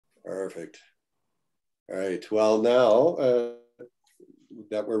Perfect. All right. Well, now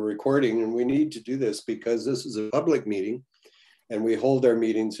that we're recording, and we need to do this because this is a public meeting, and we hold our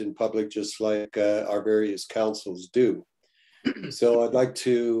meetings in public just like our various councils do. So I'd like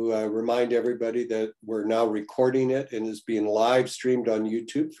to remind everybody that we're now recording it and is being live streamed on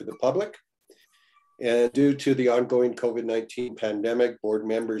YouTube for the public. And due to the ongoing COVID-19 pandemic, board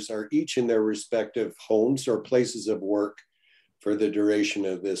members are each in their respective homes or places of work for the duration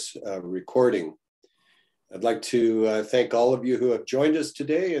of this recording. I'd like to thank all of you who have joined us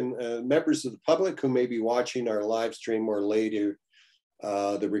today, and members of the public who may be watching our live stream or later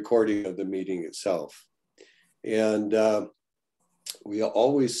the recording of the meeting itself. And we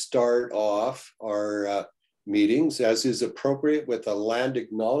always start off our meetings, as is appropriate, with a land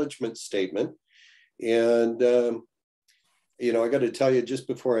acknowledgement statement. And, you know, I got to tell you, just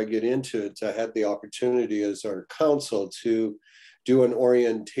before I get into it, I had the opportunity as our council to do an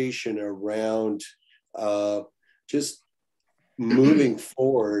orientation around just moving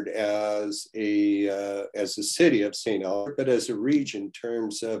forward as a city of St. Albert, but as a region in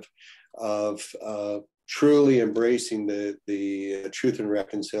terms of truly embracing the truth and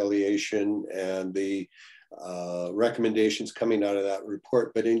reconciliation and the recommendations coming out of that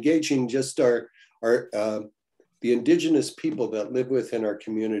report, but engaging just the Indigenous people that live within our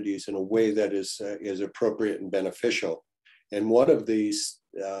communities in a way that is appropriate and beneficial. And one of these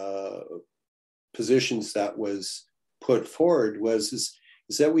positions that was put forward is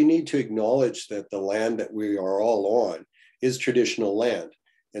that we need to acknowledge that the land that we are all on is traditional land.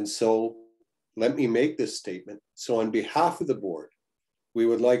 And so let me make this statement. So on behalf of the board, we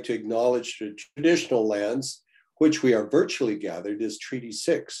would like to acknowledge the traditional lands, which we are virtually gathered as Treaty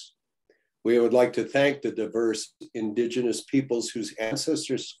 6. We would like to thank the diverse Indigenous peoples whose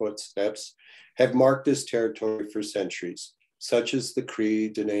ancestors' footsteps have marked this territory for centuries, such as the Cree,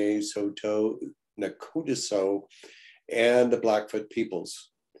 Dene, Saulteaux, Nakudisau, and the Blackfoot peoples.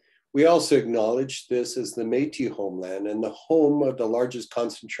 We also acknowledge this as the Métis homeland and the home of the largest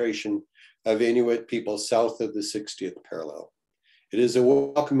concentration of Inuit people south of the 60th parallel. It is a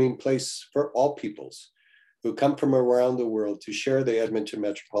welcoming place for all peoples who come from around the world to share the Edmonton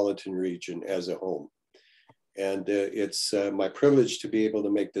metropolitan region as a home. And it's my privilege to be able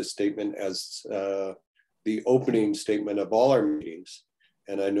to make this statement as the opening statement of all our meetings.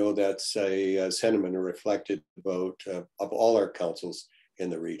 And I know that's a sentiment reflected about of all our councils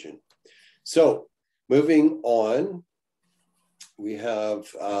in the region. So moving on, we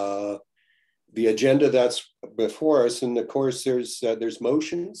have the agenda that's before us, and of course there's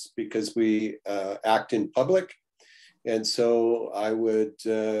motions because we act in public. And so I would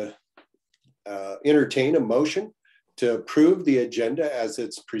entertain a motion to approve the agenda as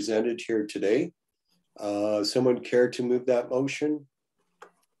it's presented here today. Someone care to move that motion?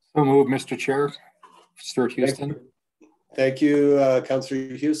 So move, Mr. Chair. Stuart Houston. Thank you,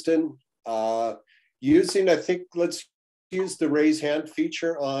 Councillor Houston. I think let's use the raise hand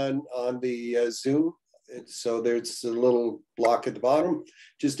feature on the Zoom. So there's a little block at the bottom.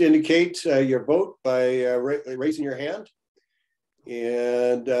 Just indicate your vote by raising your hand.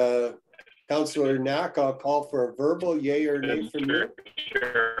 And Councillor Knack, I'll call for a verbal yay or nay from you.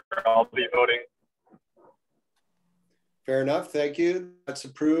 Sure, I'll be voting. Fair enough, thank you. That's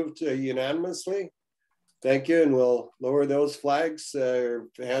approved unanimously. Thank you, and we'll lower those flags,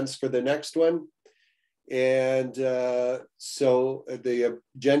 hands for the next one. And so the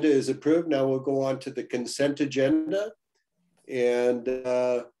agenda is approved. Now we'll go on to the consent agenda. And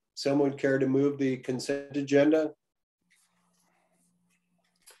someone care to move the consent agenda?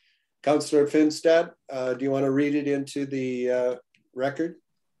 Councillor Finstad, do you want to read it into the record?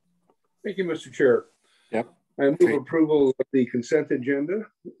 Thank you, Mr. Chair. Yep. I move approval of the consent agenda,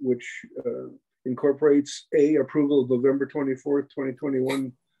 which incorporates A, approval of November 24th,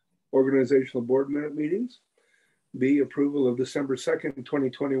 2021 organizational board minute meetings. B, approval of December 2nd,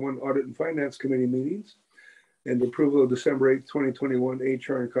 2021 audit and finance committee meetings, and approval of December 8th, 2021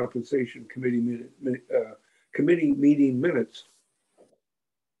 HR and compensation committee meeting minutes.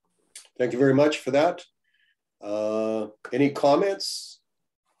 Thank you very much for that. Any comments?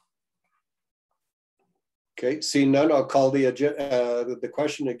 Okay, seeing none, I'll call the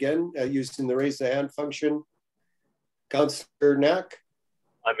question again using the raise the hand function. Councillor Knack?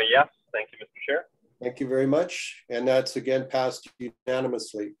 I'm a yes. Thank you, Mr. Chair. Thank you very much. And that's again passed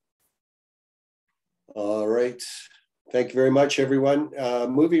unanimously. All right. Thank you very much, everyone.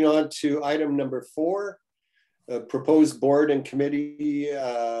 Moving on to item number 4, proposed board and committee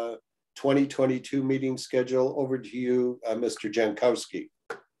 2022 meeting schedule. Over to you, Mr. Jankowski.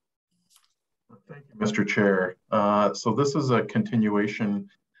 Thank you, Mr. Chair. So this is a continuation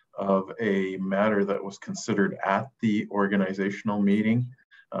of a matter that was considered at the organizational meeting.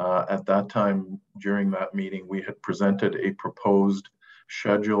 At that time, during that meeting, we had presented a proposed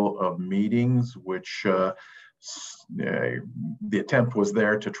schedule of meetings, which the attempt was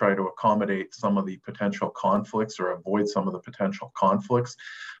there to try to accommodate some of the potential conflicts or avoid some of the potential conflicts,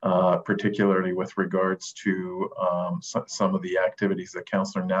 particularly with regards to some of the activities that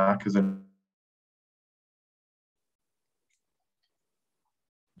Councillor Knack is in.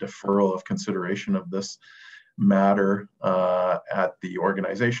 Deferral of consideration of this matter at the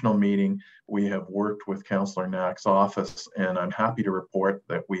organizational meeting. We have worked with Councillor Knack's office, and I'm happy to report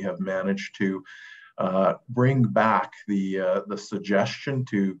that we have managed to bring back the suggestion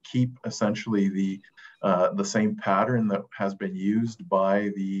to keep essentially the same pattern that has been used by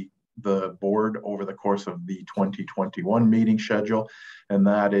the board over the course of the 2021 meeting schedule, and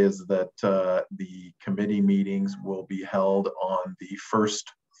that is that the committee meetings will be held on the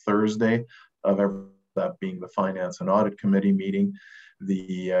first Thursday of every, that being the Finance and Audit Committee meeting.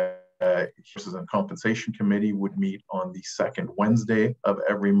 The Resources and Compensation Committee would meet on the second Wednesday of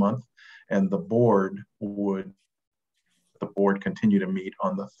every month, and the board continue to meet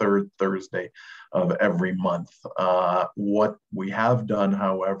on the third Thursday of every month. What we have done,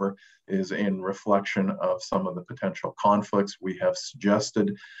 however, is in reflection of some of the potential conflicts, we have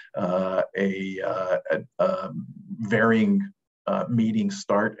suggested varying meeting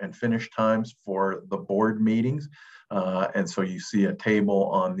start and finish times for the board meetings. And so you see a table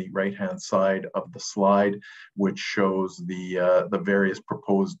on the right-hand side of the slide, which shows the various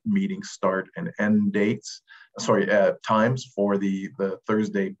proposed meeting start and end dates, times for the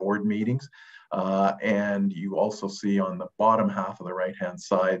Thursday board meetings. And you also see on the bottom half of the right-hand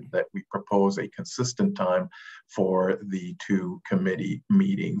side that we propose a consistent time for the two committee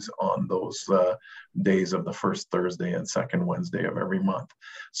meetings on those days of the first Thursday and second Wednesday of every month.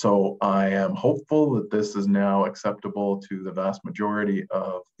 So I am hopeful that this is now acceptable to the vast majority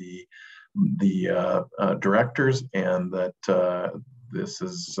of the directors, and that this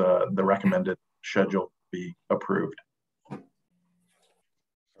is the recommended schedule be approved.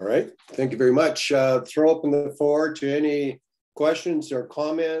 All right, thank you very much. Throw open the floor to any questions or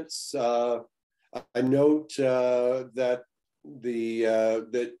comments. I note that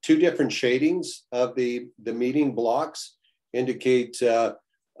the two different shadings of the meeting blocks indicate the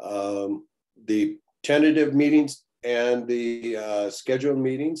tentative meetings and the scheduled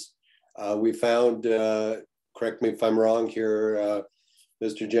meetings. We found, correct me if I'm wrong here,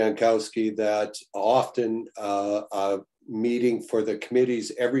 Mr. Jankowski, that often meeting for the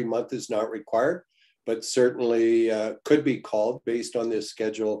committees every month is not required, but certainly could be called based on this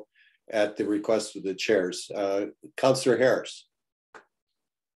schedule at the request of the chairs. Councillor Harris.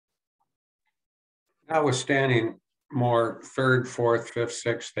 Notwithstanding more third, fourth, fifth,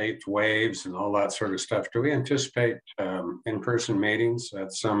 sixth, eighth waves and all that sort of stuff, do we anticipate in-person meetings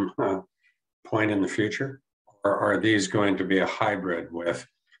at some point in the future? Or are these going to be a hybrid with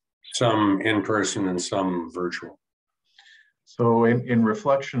some in-person and some virtual? So in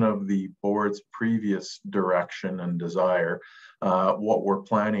reflection of the board's previous direction and desire, what we're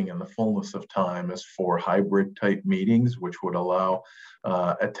planning in the fullness of time is for hybrid type meetings, which would allow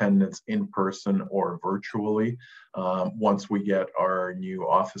attendance in person or virtually once we get our new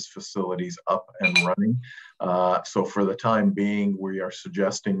office facilities up and running. So for the time being, we are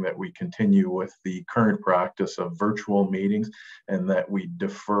suggesting that we continue with the current practice of virtual meetings, and that we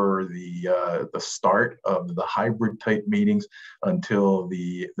defer the start of the hybrid type meetings until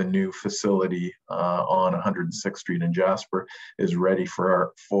the new facility on 106th Street in Jasper is ready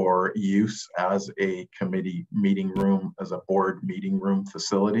for use as a committee meeting room, as a board meeting room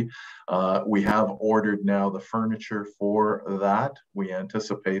facility. We have ordered now the furniture for that. We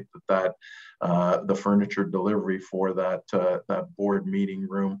anticipate that the furniture delivery for that board meeting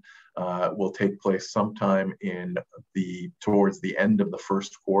room will take place sometime towards the end of the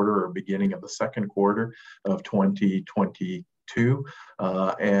first quarter or beginning of the second quarter of 2022.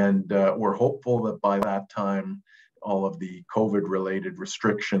 And we're hopeful that by that time, all of the COVID-related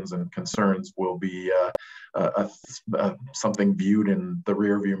restrictions and concerns will be something viewed in the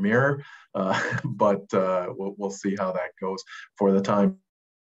rearview mirror, but we'll see how that goes. For the time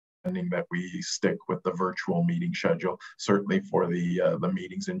that we stick with the virtual meeting schedule, certainly for the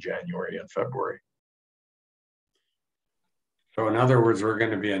meetings in January and February. So in other words, we're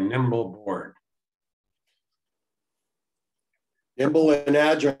going to be a nimble board. Nimble and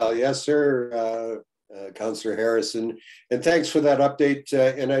agile, yes, sir, Councillor Harrison. And thanks for that update.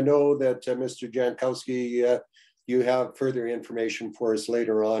 And I know that Mr. Jankowski, you have further information for us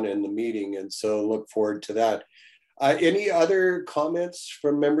later on in the meeting, and so look forward to that. Any other comments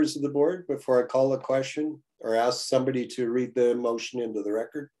from members of the board before I call a question or ask somebody to read the motion into the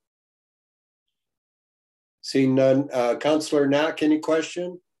record? Seeing none. Councillor Knack, any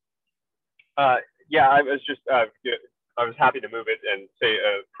question? Yeah, I was just, I was happy to move it and say,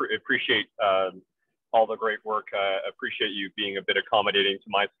 appreciate all the great work. Appreciate you being a bit accommodating to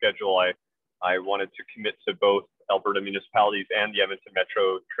my schedule. I wanted to commit to both Alberta municipalities and the Edmonton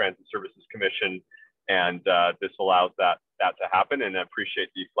Metro Transit Services Commission, and this allows that to happen. And I appreciate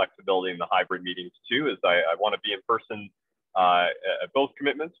the flexibility in the hybrid meetings too, as I want to be in person at both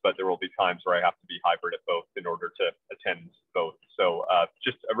commitments, but there will be times where I have to be hybrid at both in order to attend both. So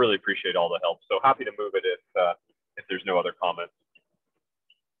just I really appreciate all the help. So happy to move it if there's no other comments.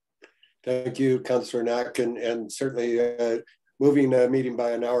 Thank you, Councillor Knack, and certainly moving a meeting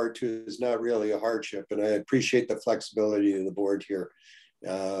by an hour or two is not really a hardship, and I appreciate the flexibility of the board here.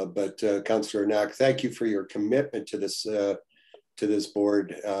 But Councillor Knack, thank you for your commitment to this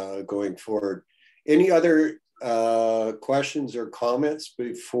board going forward. Any other questions or comments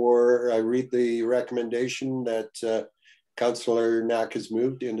before I read the recommendation that Councillor Knack has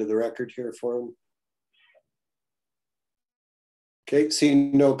moved into the record here for him? Okay,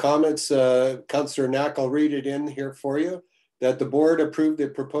 seeing no comments, Councillor Knack, I'll read it in here for you. That the board approved the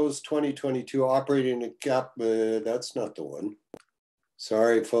proposed 2022 operating cap, that's not the one.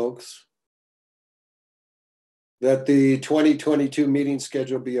 Sorry, folks. That the 2022 meeting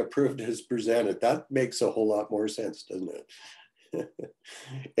schedule be approved as presented. That makes a whole lot more sense, doesn't it?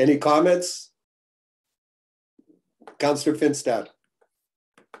 Any comments? Councillor Finstad.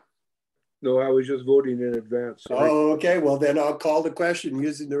 No, I was just voting in advance. Sorry. Oh, okay. Well, then I'll call the question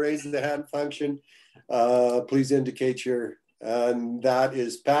using the raise the hand function. Please indicate your, and that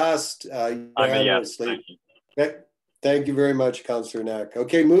is passed unanimously. Thank you. Okay. Thank you very much, Councillor Knack.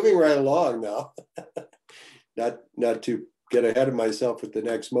 Okay, moving right along now. Not to get ahead of myself with the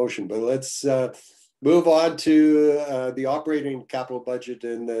next motion, but let's move on to the operating capital budget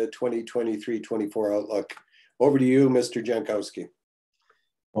in the 2023-24 outlook. Over to you, Mr. Jankowski.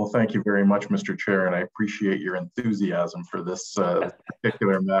 Well, thank you very much, Mr. Chair, and I appreciate your enthusiasm for this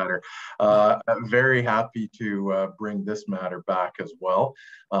particular matter. Very happy to bring this matter back as well.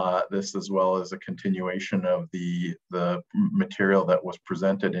 This as well as a continuation of the material that was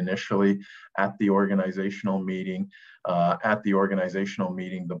presented initially at the organizational meeting. At the organizational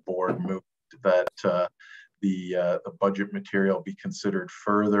meeting, the board moved that the budget material be considered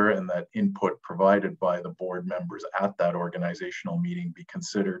further, and that input provided by the board members at that organizational meeting be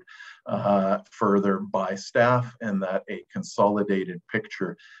considered further by staff, and that a consolidated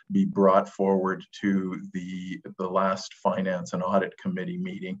picture be brought forward to the last Finance and Audit Committee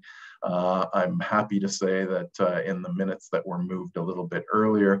meeting. I'm happy to say that in the minutes that were moved a little bit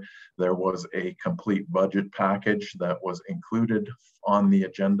earlier, there was a complete budget package that was included on the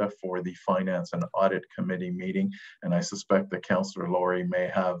agenda for the Finance and Audit Committee meeting. And I suspect that Councillor Laurie may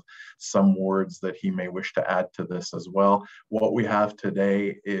have some words that he may wish to add to this as well. What we have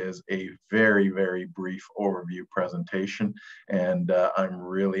today is a very, very brief overview presentation. And I'm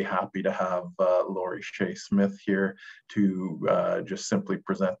really happy to have Laurie Shea Smith here to just simply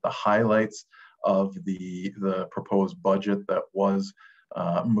present the highlights of the proposed budget that was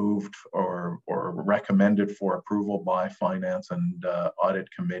moved or recommended for approval by Finance and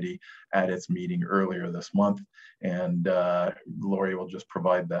Audit Committee at its meeting earlier this month. And Laurie will just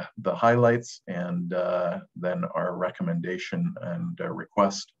provide the highlights, and then our recommendation and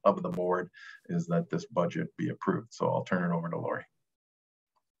request of the board is that this budget be approved. So I'll turn it over to Laurie.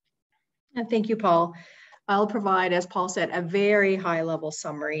 Thank you, Paul. I'll provide, as Paul said, a very high-level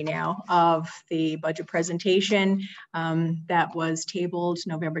summary now of the budget presentation that was tabled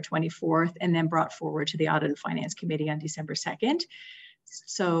November 24th and then brought forward to the Audit and Finance Committee on December 2nd.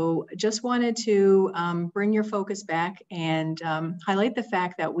 So just wanted to bring your focus back and highlight the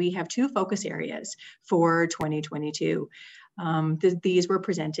fact that we have two focus areas for 2022. These were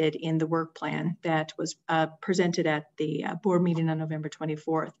presented in the work plan that was presented at the board meeting on November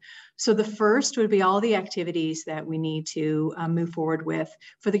 24th. So the first would be all the activities that we need to move forward with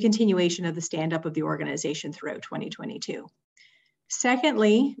for the continuation of the stand-up of the organization throughout 2022.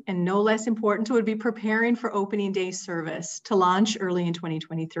 Secondly, and no less important, would be preparing for opening day service to launch early in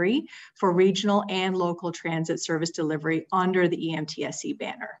 2023 for regional and local transit service delivery under the EMTSC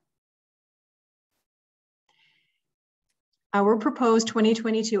banner. Our proposed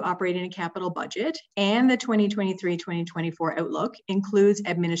 2022 operating and capital budget and the 2023-2024 outlook includes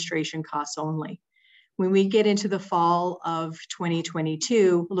administration costs only. When we get into the fall of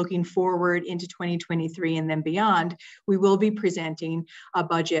 2022, looking forward into 2023 and then beyond, we will be presenting a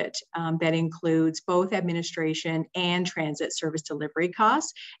budget that includes both administration and transit service delivery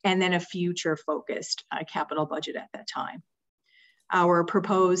costs, and then a future-focused capital budget at that time. Our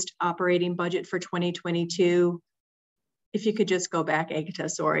proposed operating budget for 2022, if you could just go back, Agatha,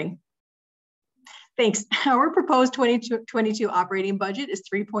 sorry. Thanks. Our proposed 2022 operating budget is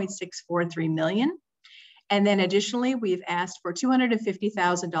 $3.643 million. And then additionally, we've asked for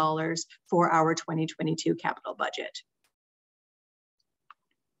 $250,000 for our 2022 capital budget.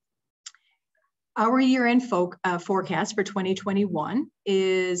 Our year-end forecast for 2021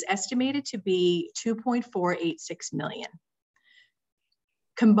 is estimated to be $2.486 million.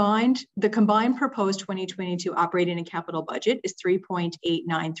 The combined proposed 2022 operating and capital budget is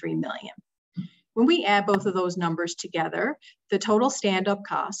 $3.893 million. When we add both of those numbers together, the total stand-up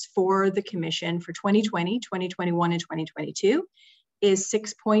costs for the commission for 2020, 2021, and 2022 is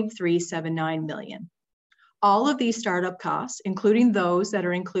 $6.379 million. All of these startup costs, including those that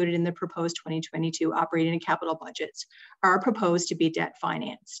are included in the proposed 2022 operating and capital budgets, are proposed to be debt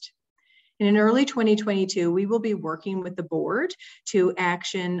financed. And in early 2022, we will be working with the board to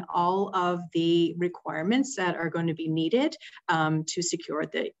action all of the requirements that are going to be needed to secure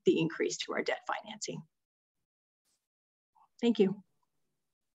the increase to our debt financing. Thank you.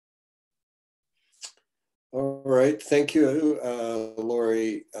 All right, thank you,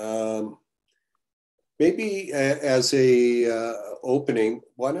 Lori. Maybe as a opening,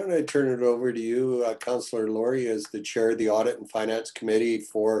 why don't I turn it over to you, Councillor Lori, as the chair of the Audit and Finance Committee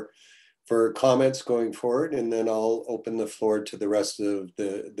for comments going forward, and then I'll open the floor to the rest of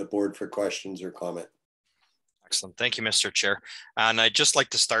the board for questions or comment. Excellent. Thank you, Mr. Chair. And I'd just like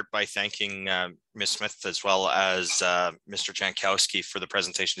to start by thanking Ms. Smith as well as Mr. Jankowski for the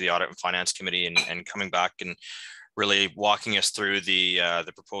presentation of the Audit and Finance Committee and coming back and really walking us through the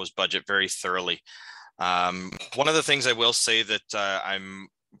proposed budget very thoroughly. One of the things I will say that I'm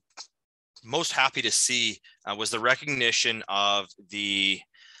most happy to see was the recognition of the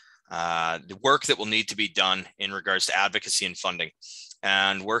work that will need to be done in regards to advocacy and funding,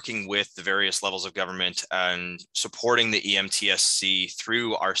 and working with the various levels of government and supporting the EMTSC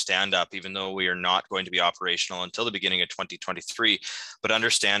through our stand-up, even though we are not going to be operational until the beginning of 2023, but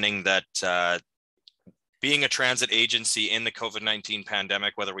understanding that being a transit agency in the COVID-19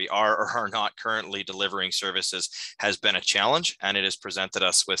 pandemic, whether we are or are not currently delivering services, has been a challenge, and it has presented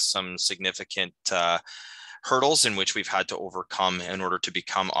us with some significant hurdles in which we've had to overcome in order to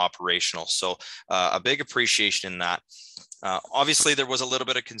become operational. So a big appreciation in that. Obviously, there was a little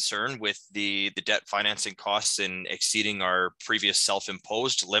bit of concern with the debt financing costs in exceeding our previous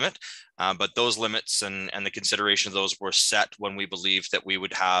self-imposed limit, but those limits and the consideration of those were set when we believed that we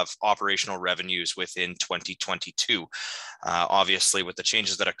would have operational revenues within 2022. Obviously, with the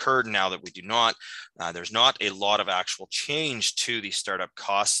changes that occurred now that we do not, there's not a lot of actual change to the startup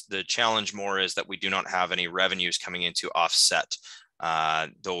costs. The challenge more is that we do not have any revenues coming in to offset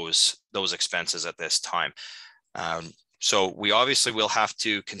those expenses at this time. So we obviously will have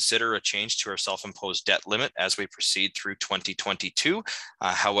to consider a change to our self-imposed debt limit as we proceed through 2022.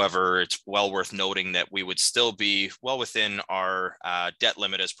 However, it's well worth noting that we would still be well within our debt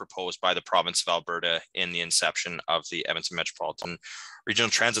limit as proposed by the province of Alberta in the inception of the Edmonton Metropolitan Regional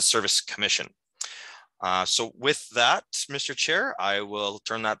Transit Service Commission. So with that, Mr. Chair, I will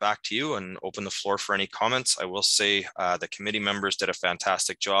turn that back to you and open the floor for any comments. I will say the committee members did a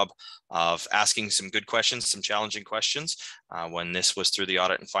fantastic job of asking some good questions, some challenging questions when this was through the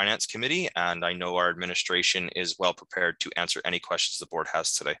Audit and Finance Committee, and I know our administration is well prepared to answer any questions the board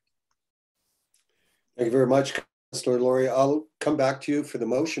has today. Thank you very much, Councillor Lori. I'll come back to you for the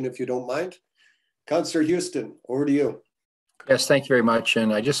motion if you don't mind. Councillor Houston, over to you. Yes, thank you very much.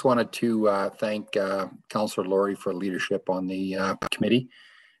 And I just wanted to thank Councillor Lori for leadership on the committee,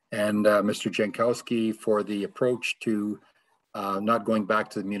 and Mr. Jankowski for the approach to not going back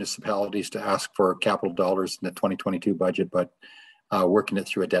to the municipalities to ask for capital dollars in the 2022 budget, but working it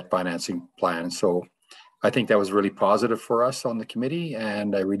through a debt financing plan. So I think that was really positive for us on the committee,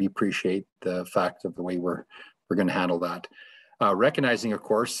 and I really appreciate the fact of the way we're going to handle that. Recognizing, of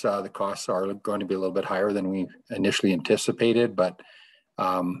course, the costs are going to be a little bit higher than we initially anticipated, but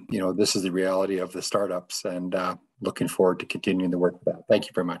you know, this is the reality of the startups, and looking forward to continuing the work with that. Thank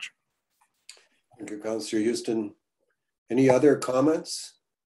you very much. Thank you, Councillor Houston. Any other comments?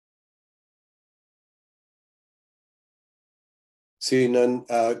 Seeing none.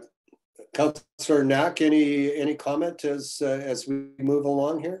 Councillor Knack, any comment as we move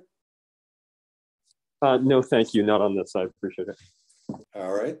along here? No, thank you. Not on this. I appreciate it.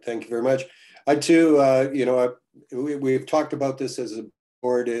 All right. Thank you very much. I too, you know, we've talked about this as a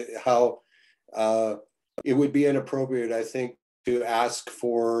board, how it would be inappropriate, I think, to ask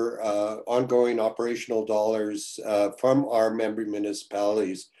for ongoing operational dollars from our member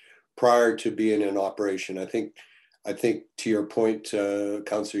municipalities prior to being in operation. I think to your point,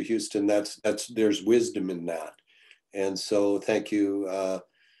 Councillor Houston, there's wisdom in that. And so thank you,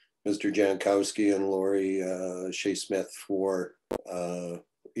 Mr. Jankowski and Lori Shea Smith for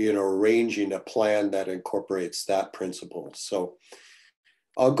you know, arranging a plan that incorporates that principle. So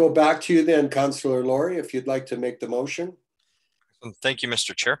I'll go back to you then, Councillor Lori, if you'd like to make the motion. Thank you,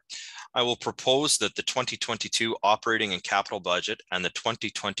 Mr. Chair. I will propose that the 2022 operating and capital budget and the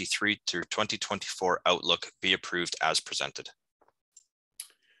 2023 through 2024 outlook be approved as presented.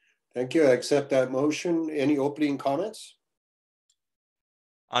 Thank you. I accept that motion. Any opening comments?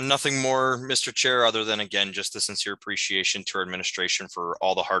 Nothing more, Mr. Chair, other than, again, just a sincere appreciation to our administration for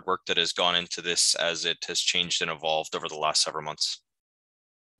all the hard work that has gone into this as it has changed and evolved over the last several months.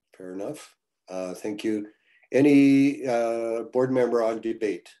 Fair enough. Thank you. Any board member on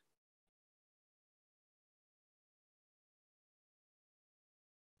debate?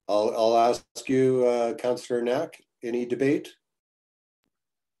 I'll ask you, Councillor Knack, any debate?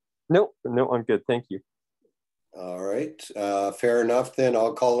 No, I'm good. Thank you. All right, fair enough. Then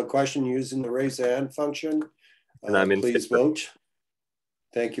I'll call the question using the raise hand function. And I'm in please favor. vote.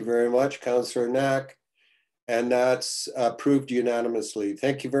 Thank you very much, Councillor Knack. And that's approved unanimously.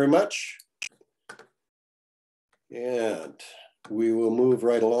 Thank you very much. And we will move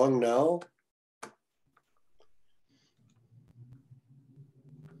right along now.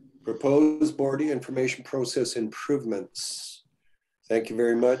 Proposed board information process improvements. Thank you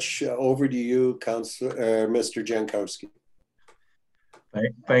very much. Over to you, Mr. Jankowski.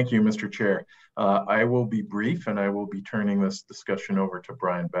 Thank you, Mr. Chair. I will be brief, and I will be turning this discussion over to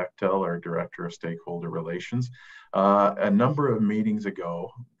Brian Bechtel, our Director of Stakeholder Relations. A number of meetings ago,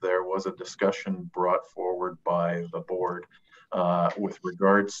 there was a discussion brought forward by the board with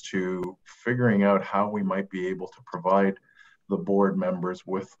regards to figuring out how we might be able to provide the board members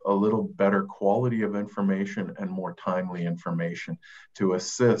with a little better quality of information and more timely information to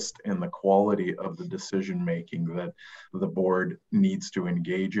assist in the quality of the decision making that the board needs to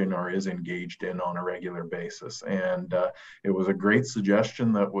engage in or is engaged in on a regular basis. And it was a great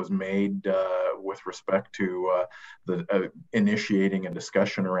suggestion that was made with respect to initiating a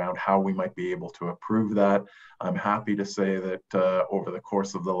discussion around how we might be able to approve that. I'm happy to say that over the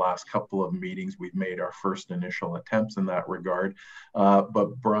course of the last couple of meetings, we've made our first initial attempts in that regard.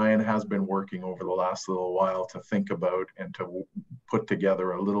 But Brian has been working over the last little while to think about and to put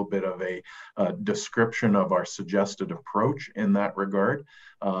together a little bit of a description of our suggested approach in that regard.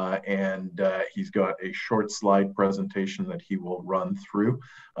 And he's got a short slide presentation that he will run through.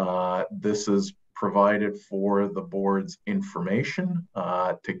 This is provided for the board's information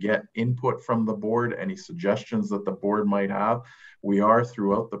to get input from the board, any suggestions that the board might have. We are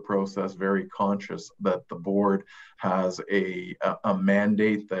throughout the process very conscious that the board has a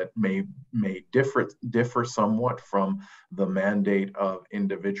mandate that may differ somewhat from the mandate of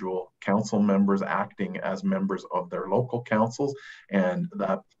individual council members acting as members of their local councils, and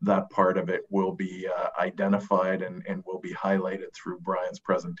that part of it will be identified and will be highlighted through Brian's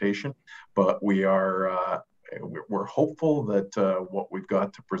presentation. But we're hopeful that what we've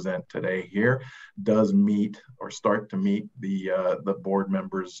got to present today here does meet or start to meet the board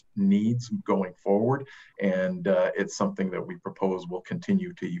members' needs going forward, and it's something that we propose will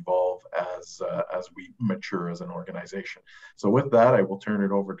continue to evolve as we mature as an organization. So with that, I will turn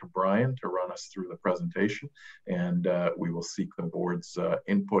it over to Brian to run us through the presentation, and we will seek the board's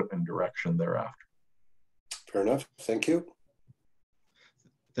input and direction thereafter. Fair enough. Thank you.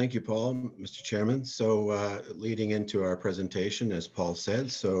 Thank you, Paul, Mr. Chairman. So leading into our presentation, as Paul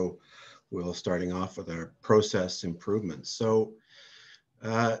said, so we'll starting off with our process improvements. So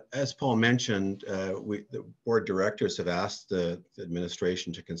as Paul mentioned, the board directors have asked the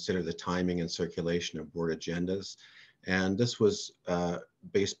administration to consider the timing and circulation of board agendas. And this was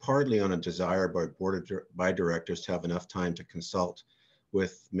based partly on a desire by directors to have enough time to consult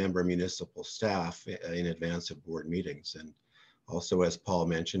with member municipal staff in advance of board meetings. And also, as Paul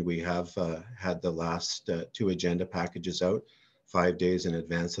mentioned, we have had the last 2 agenda packages out 5 days in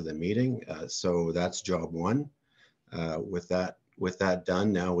advance of the meeting. So that's job one. With that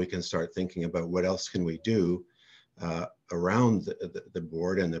done, now we can start thinking about what else can we do around the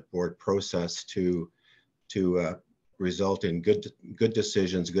board and the board process to result in good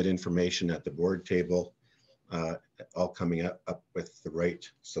decisions, good information at the board table, all coming up with the right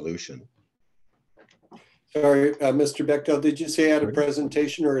solution. Sorry, Mr. Bechtel, did you say you had a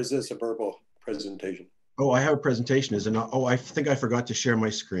presentation or is this a verbal presentation. Oh, I have a presentation. Is it not? Oh, I think I forgot to share my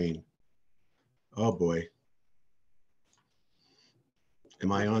screen. Oh boy.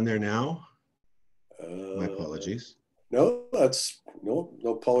 Am I on there now? My apologies. No, that's no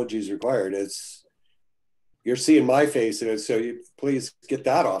apologies required. It's you're seeing my face in it, so you please get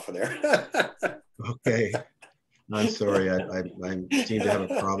that off of there. Okay. I'm sorry. I seem to have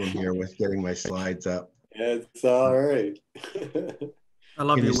a problem here with getting my slides up. It's all right. I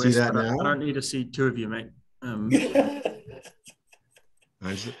love Can you you, see Wes, that but now? I don't need to see two of you, mate.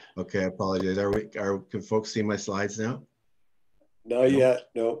 Okay, I apologize. Can folks see my slides now? Not yet,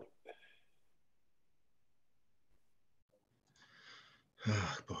 no.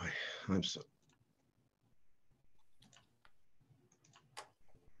 Oh boy, I'm so.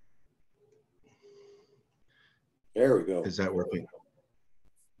 There we go. Is that working?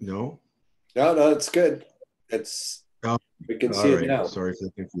 No? No, it's good. It's we can see it now. Sorry for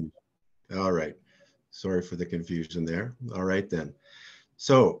the confusion. All right. Sorry for the confusion there. All right then.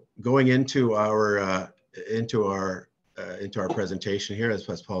 So going into our presentation here,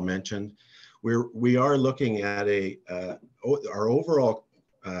 as Paul mentioned, we are looking at our overall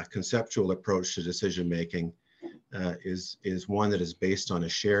conceptual approach to decision making is one that is based on a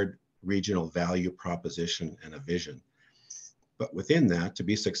shared regional value proposition and a vision. But within that, to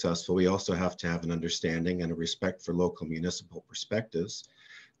be successful, we also have to have an understanding and a respect for local municipal perspectives.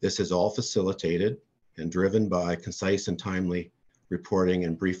 This is all facilitated and driven by concise and timely reporting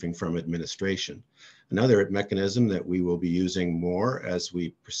and briefing from administration. Another mechanism that we will be using more as we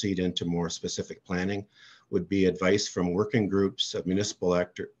proceed into more specific planning would be advice from working groups of municipal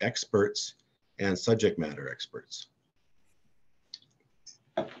experts and subject matter experts.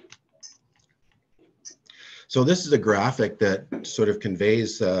 So this is a graphic that sort of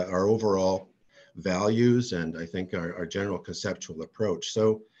conveys our overall values and I think our general conceptual approach.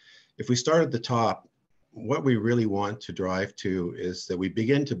 So if we start at the top, what we really want to drive to is that we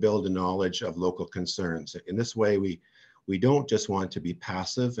begin to build a knowledge of local concerns. In this way, we don't just want to be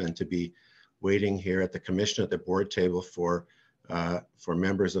passive and to be waiting here at the commission at the board table for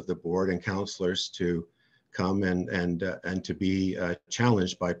members of the board and councillors to come and to be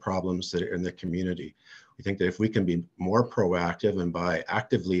challenged by problems that are in the community. We think that if we can be more proactive and by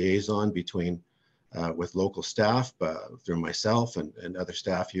active liaison between with local staff through myself and other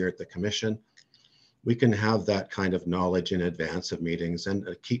staff here at the commission, we can have that kind of knowledge in advance of meetings. And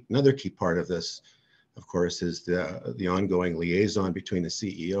another key part of this, of course, is the ongoing liaison between the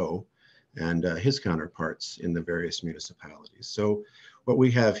CEO and his counterparts in the various municipalities. So what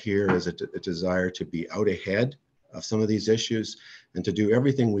we have here is a desire to be out ahead of some of these issues and to do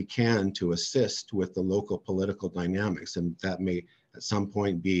everything we can to assist with the local political dynamics. And that may at some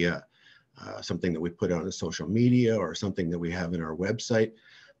point be something that we put out on social media or something that we have in our website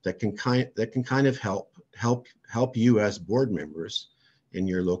that can kind of help you as board members in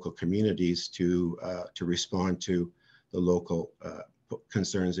your local communities to respond to the local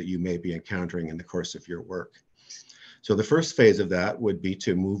concerns that you may be encountering in the course of your work. So the first phase of that would be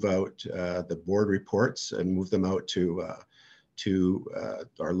to move out the board reports and move them out to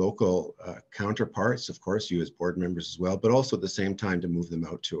our local counterparts, of course, you as board members as well, but also at the same time to move them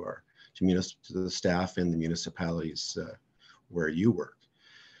out to the staff in the municipalities where you work.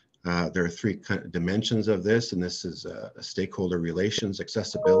 There are three dimensions of this, and this is stakeholder relations,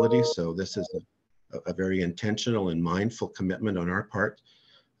 accessibility. So this is a very intentional and mindful commitment on our part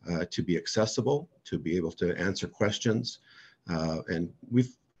to be accessible, to be able to answer questions. And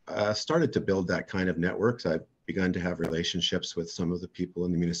we've started to build that kind of networks. I've begun to have relationships with some of the people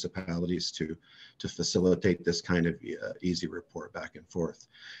in the municipalities to facilitate this kind of easy report back and forth.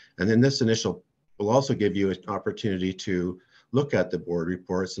 And then this initial will also give you an opportunity to look at the board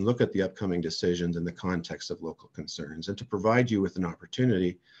reports and look at the upcoming decisions in the context of local concerns, and to provide you with an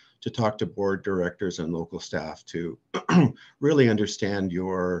opportunity to talk to board directors and local staff to really understand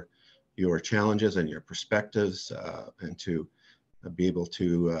your challenges and your perspectives, and to be able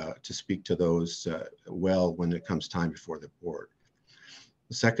to speak to those well when it comes time before the board.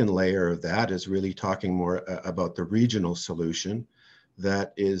 The second layer of that is really talking more about the regional solution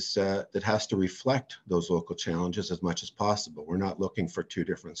that has to reflect those local challenges as much as possible. We're not looking for two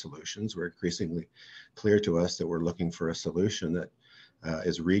different solutions. We're increasingly clear to us that we're looking for a solution that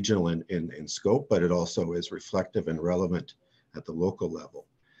is regional in scope, but it also is reflective and relevant at the local level.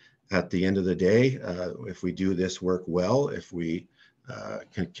 At the end of the day, if we do this work well, if we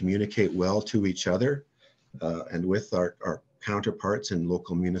can communicate well to each other and with our counterparts in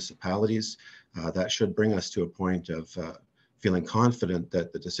local municipalities, that should bring us to a point of feeling confident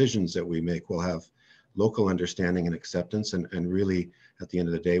that the decisions that we make will have local understanding and acceptance, and really at the end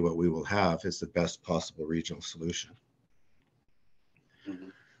of the day, what we will have is the best possible regional solution.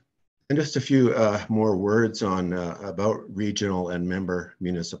 And just a few more words on about regional and member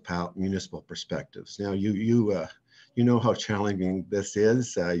municipal perspectives. Now, you know how challenging this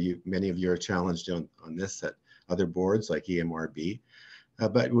is. Many of you are challenged on this at other boards like EMRB.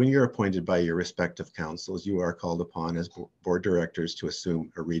 But when you're appointed by your respective councils, you are called upon as board directors to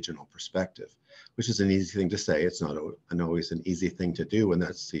assume a regional perspective, which is an easy thing to say. It's not always an easy thing to do, and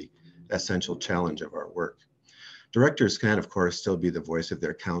that's the essential challenge of our work. Directors can, of course, still be the voice of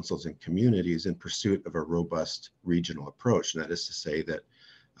their councils and communities in pursuit of a robust regional approach. And that is to say that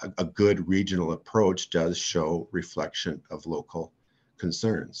a good regional approach does show reflection of local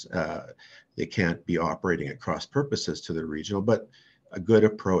concerns. They can't be operating at cross purposes to the regional, but a good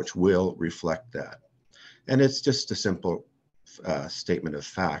approach will reflect that. And it's just a simple statement of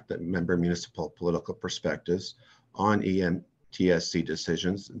fact that member municipal political perspectives on EMTSC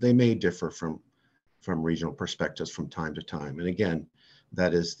decisions, they may differ from regional perspectives from time to time. And again,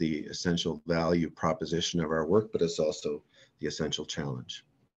 that is the essential value proposition of our work, but it's also the essential challenge.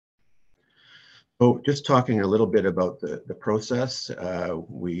 So just talking a little bit about the process,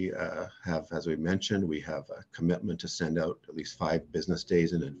 we have, as we mentioned, we have a commitment to send out at least 5 business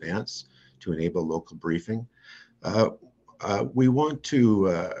days in advance to enable local briefing. We want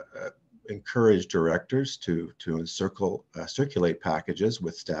to encourage directors to circulate packages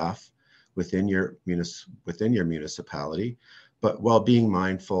with staff within your municipality, but while being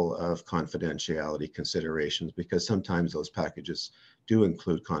mindful of confidentiality considerations, because sometimes those packages do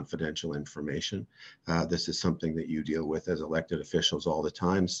include confidential information. This is something that you deal with as elected officials all the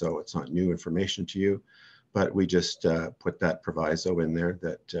time, so it's not new information to you, but we just put that proviso in there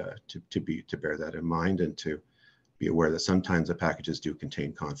that to bear that in mind and to be aware that sometimes the packages do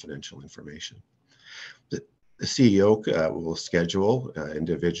contain confidential information. The CEO will schedule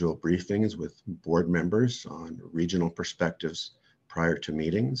individual briefings with board members on regional perspectives prior to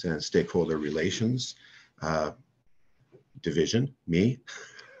meetings, and stakeholder relations division, me,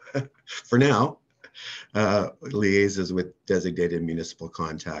 for now, liaises with designated municipal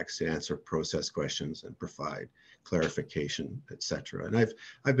contacts to answer process questions and provide clarification, etc. And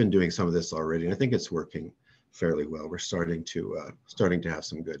I've been doing some of this already, and I think it's working fairly well. We're starting to have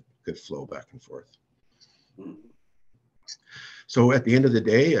some good flow back and forth. So at the end of the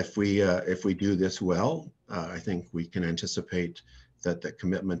day, if we do this well, I think we can anticipate that the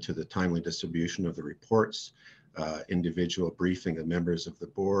commitment to the timely distribution of the reports, individual briefing of members of the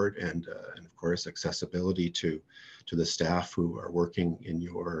board, and of course accessibility to the staff who are working in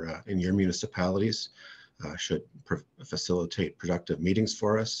your municipalities should facilitate productive meetings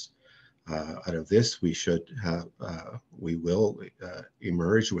for us. Out of this, we will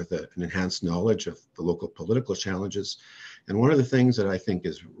emerge with an enhanced knowledge of the local political challenges. And one of the things that I think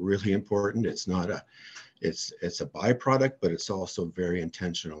is really important, it's a byproduct, but it's also very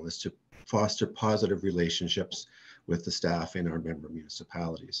intentional, is to foster positive relationships with the staff in our member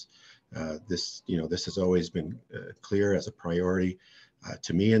municipalities. This has always been clear as a priority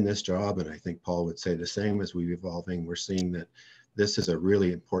to me in this job, and I think Paul would say the same. As we're evolving, we're seeing that this is a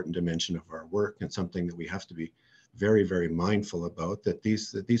really important dimension of our work, and something that we have to be very, very mindful about, that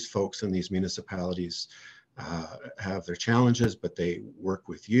these folks in these municipalities have their challenges, but they work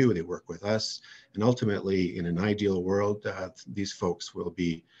with you, they work with us, and ultimately, in an ideal world, these folks will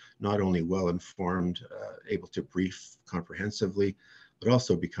be not only well informed, able to brief comprehensively, but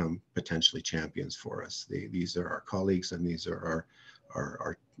also become potentially champions for us. These are our colleagues, and these are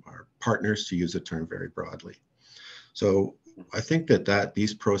our partners, to use the term very broadly. So I think that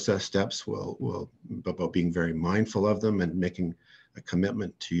these process steps will, about being very mindful of them and making a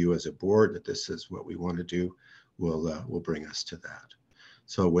commitment to you as a board that this is what we want to do, will bring us to that.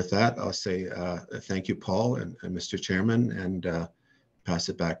 So with that, I'll say thank you, Paul and Mr. Chairman, and pass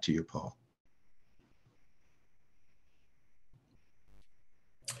it back to you, Paul.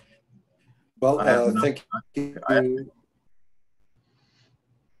 Well, thank you.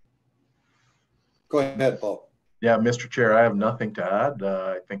 Go ahead, Paul. Yeah, Mr. Chair, I have nothing to add.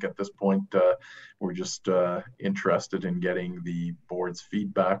 I think at this point, we're just interested in getting the board's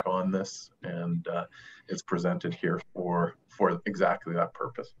feedback on this, and it's presented here for exactly that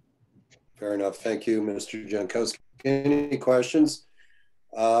purpose. Fair enough. Thank you, Mr. Jankowski. Any questions?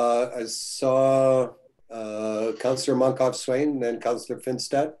 I saw Councillor Monkoff-Swain and then Councillor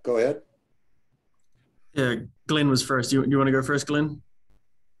Finstead. Go ahead. Yeah, Glenn was first. You want to go first, Glenn?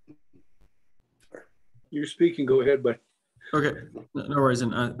 You're speaking, go ahead, but. Okay, no worries.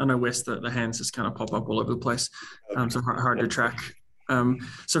 And I know, Wes, the hands just kind of pop up all over the place, so hard to track.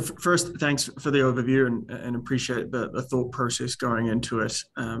 First, thanks for the overview and appreciate the thought process going into it.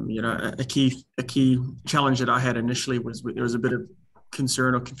 A key challenge that I had initially was there was a bit of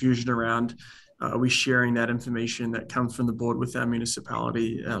concern or confusion around are we sharing that information that comes from the board with our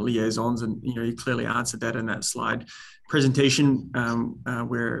municipality liaisons? And you clearly answered that in that slide presentation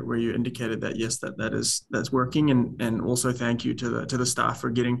where you indicated that yes, that's working. And also thank you to the staff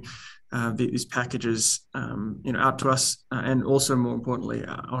for getting these packages out to us, and also more importantly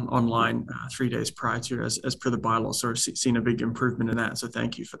online 3 days prior to as per the bylaw. So I've seen a big improvement in that. So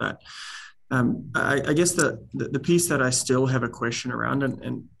thank you for that. I guess the piece that I still have a question around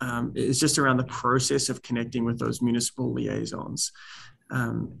and is just around the process of connecting with those municipal liaisons.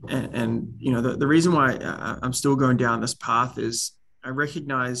 The reason why I'm still going down this path is I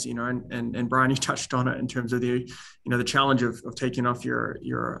recognize, and Brian, you touched on it in terms of the challenge of taking off your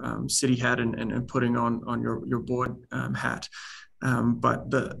city hat and putting on your board hat. But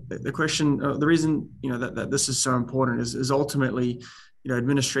the question, the reason that this is so important is ultimately,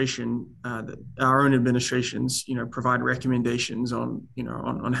 administration, our own administrations, provide recommendations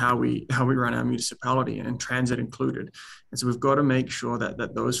on how we run our municipality, and transit included. And so we've got to make sure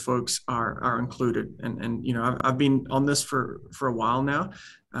that those folks are included. And I've been on this for a while now,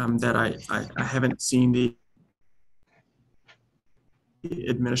 that I haven't seen the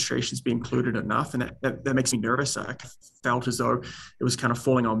administrations be included enough, and that makes me nervous. I felt as though it was kind of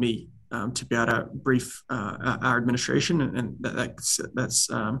falling on me to be able to brief our administration, and that's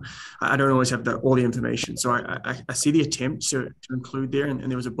I don't always have all the information. So I see the attempt to include there, and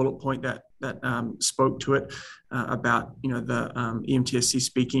there was a bullet point that spoke to it about the EMTSC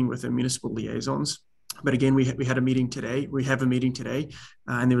speaking with the municipal liaisons. But again, we had a meeting today. We have a meeting today,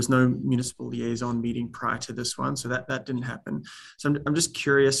 and there was no municipal liaison meeting prior to this one, so that didn't happen. So I'm just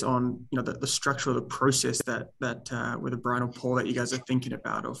curious on the structure of the process that whether Brian or Paul that you guys are thinking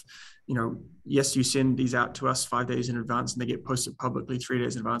about of, yes, you send these out to us 5 days in advance, and they get posted publicly 3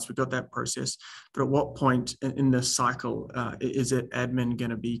 days in advance. We've got that process, but at what point in the cycle is it admin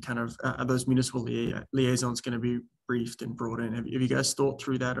going to be kind of are those municipal liaisons going to be briefed and brought in? Have you guys thought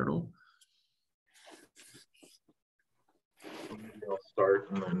through that at all? I'll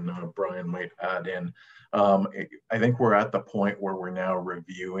start, and then Brian might add in. I think we're at the point where we're now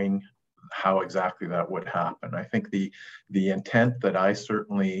reviewing how exactly that would happen. I think the intent that I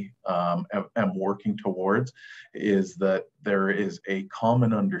certainly am working towards is that there is a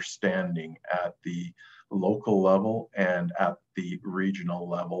common understanding at the local level and at the regional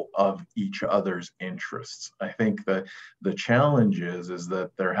level of each other's interests. I think that the challenge is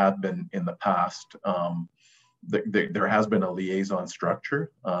that there have been in the past there has been a liaison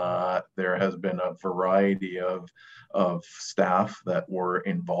structure. There has been a variety of staff that were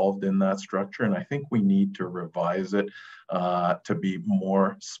involved in that structure. And I think we need to revise it to be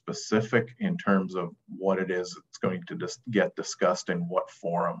more specific in terms of what it is that's going to get discussed in what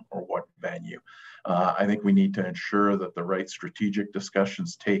forum or what venue. I think we need to ensure that the right strategic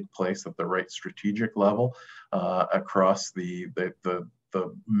discussions take place at the right strategic level across the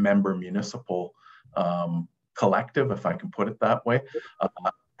member municipal collective, if I can put it that way.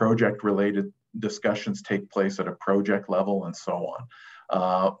 Project-related discussions take place at a project level and so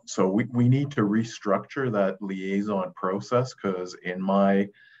on. So we need to restructure that liaison process, because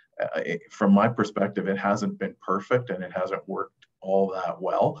from my perspective, it hasn't been perfect and it hasn't worked all that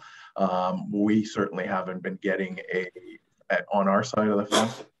well. We certainly haven't been getting on our side of the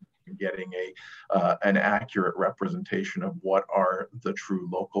fence, getting an accurate representation of what are the true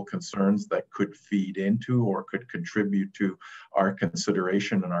local concerns that could feed into or could contribute to our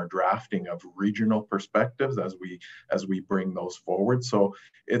consideration and our drafting of regional perspectives as we bring those forward. So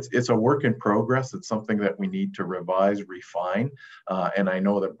it's a work in progress. It's something that we need to revise, refine, and I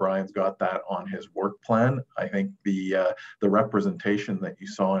know that Brian's got that on his work plan. I think the representation that you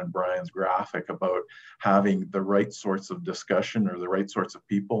saw in Brian's graphic about having the right sorts of discussion or the right sorts of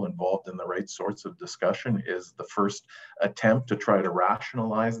people involved in the right sorts of discussion is the first attempt to try to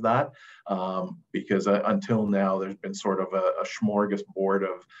rationalize that, because until now there's been sort of a smorgasbord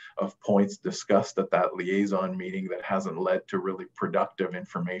of points discussed at that liaison meeting that hasn't led to really productive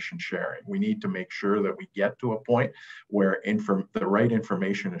information sharing. We need to make sure that we get to a point where the right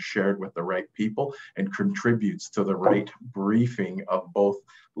information is shared with the right people and contributes to the right briefing of both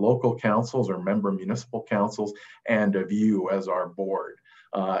local councils or member municipal councils and of you as our board.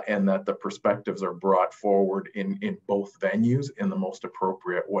 And that the perspectives are brought forward in both venues in the most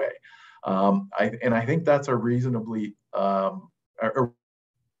appropriate way. I think that's a reasonably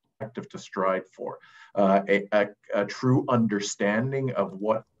perspective to strive for. A true understanding of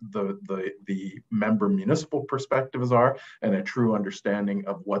what the member municipal perspectives are, and a true understanding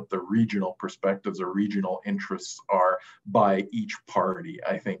of what the regional perspectives or regional interests are by each party,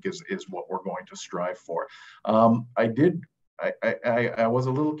 I think is what we're going to strive for. I was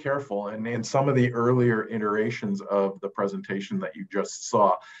a little careful, and in some of the earlier iterations of the presentation that you just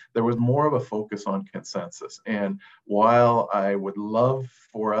saw, there was more of a focus on consensus. And while I would love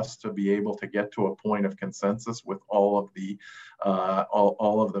for us to be able to get to a point of consensus with all of the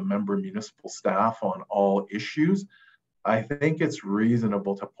member municipal staff on all issues, I think it's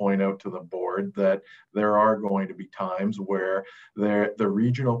reasonable to point out to the board that there are going to be times where the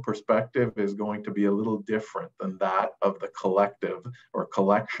regional perspective is going to be a little different than that of the collective or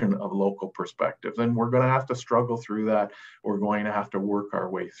collection of local perspectives. And we're going to have to struggle through that. We're going to have to work our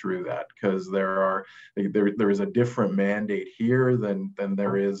way through that, because there is a different mandate here than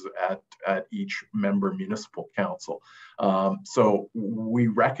there is at each member municipal council. So we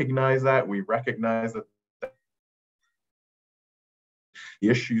recognize that. We recognize that the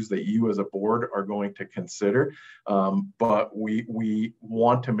issues that you as a board are going to consider. But we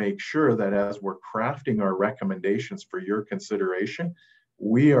want to make sure that as we're crafting our recommendations for your consideration,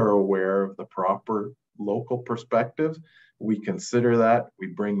 we are aware of the proper local perspectives. We consider that, we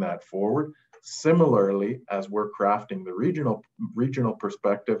bring that forward. Similarly, as we're crafting the regional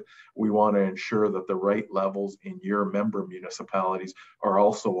perspective, we want to ensure that the right levels in your member municipalities are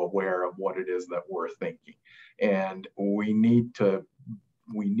also aware of what it is that we're thinking. And we need to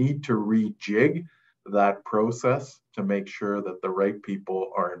rejig that process to make sure that the right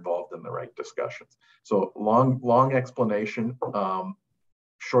people are involved in the right discussions. So long explanation,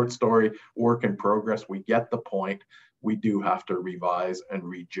 short story, work in progress. We get the point. We do have to revise and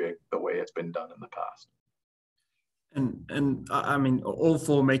rejig the way it's been done in the past. And I mean, all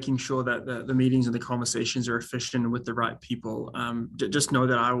for making sure that the meetings and the conversations are efficient and with the right people. Just know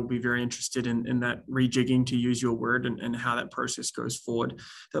that I will be very interested in that rejigging, to use your word, and how that process goes forward.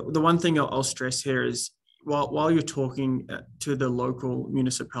 The one thing I'll stress here is, while you're talking to the local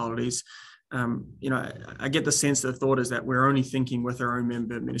municipalities, I get the sense, the thought is that we're only thinking with our own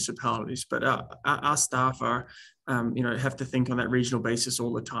member municipalities, but our staff are, have to think on that regional basis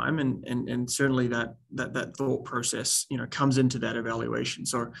all the time, and certainly that thought process, comes into that evaluation.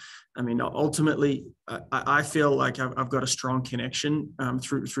 So, I mean, ultimately, I feel like I've got a strong connection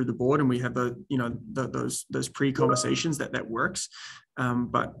through the board, and we have those pre-conversations that works.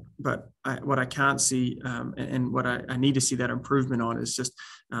 But what I can't see, and what I need to see that improvement on, is just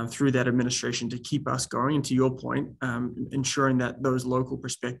through that administration to keep us going. And to your point, ensuring that those local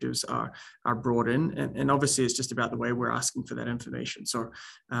perspectives are brought in, and obviously it's just about the way we're asking for that information. So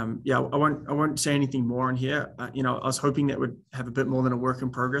yeah, I won't say anything more on here. I was hoping that would have a bit more than a work in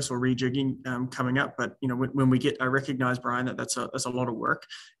progress or rejigging coming up, but when we get, I recognize, Brian, that's a lot of work,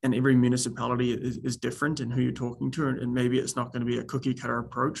 and every municipality is different in who you're talking to, and maybe it's not going to be a cookie cutter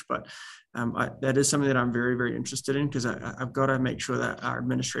approach, but that is something that I'm very, very interested in, because I've got to make sure that our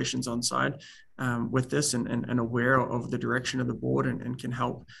administration's on side with this, and aware of the direction of the board, and can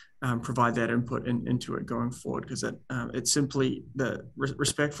help provide that input into it going forward, because it's simply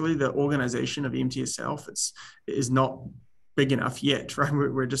respectfully, the organization of EMT itself is not big enough yet, right?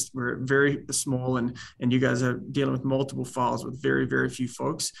 We're very small, and you guys are dealing with multiple files with very, very few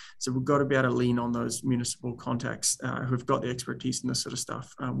folks. So we've got to be able to lean on those municipal contacts who've got the expertise in this sort of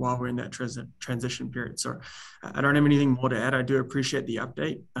stuff while we're in that transition period. So I don't have anything more to add. I do appreciate the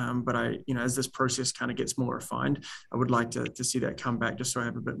update, but as this process kind of gets more refined, I would like to see that come back, just so I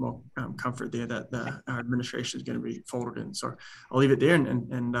have a bit more comfort there that our administration is going to be folded in. So I'll leave it there,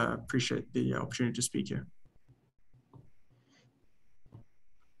 and appreciate the opportunity to speak here.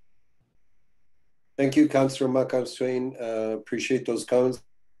 Thank you, Councillor McElwain. Appreciate those comments.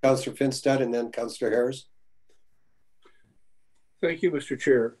 Councillor Finstad, and then Councillor Harris. Thank you, Mr.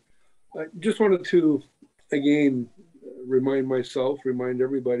 Chair. I just wanted to, again, remind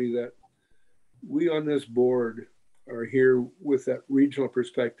everybody that we on this board are here with that regional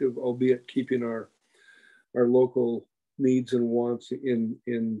perspective, albeit keeping our local needs and wants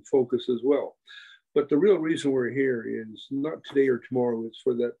in focus as well. But the real reason we're here is not today or tomorrow, it's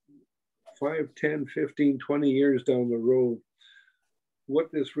for that 5, 10, 15, 20 years down the road.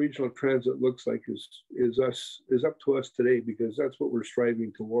 What this regional transit looks like is up to us today, because that's what we're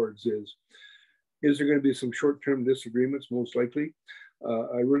striving towards. Is there going to be some short-term disagreements? Most likely.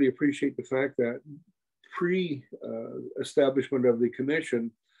 I really appreciate the fact that pre-establishment of the commission,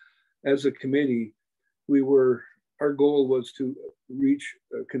 as a committee, our goal was to reach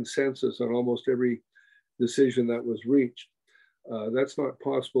a consensus on almost every decision that was reached. That's not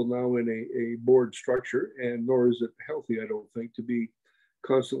possible now in a board structure, and nor is it healthy, I don't think, to be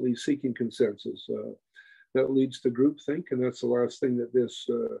constantly seeking consensus. That leads to groupthink, and that's the last thing that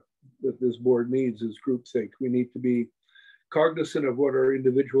this board needs is groupthink. We need to be cognizant of what our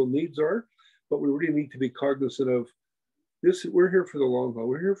individual needs are, but we really need to be cognizant of this. We're here for the long haul.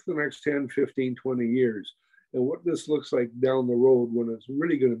 We're here for the next 10, 15, 20 years. And what this looks like down the road when it's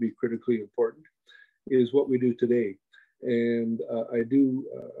really going to be critically important is what we do today. And I do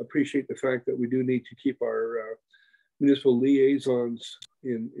appreciate the fact that we do need to keep our municipal liaisons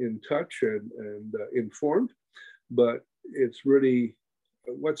in touch and informed, but it's really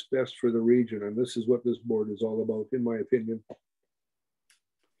what's best for the region. And this is what this board is all about, in my opinion.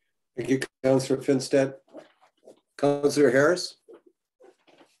 Thank you, Councillor Finstead. Councillor Harris?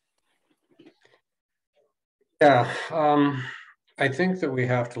 Yeah, I think that we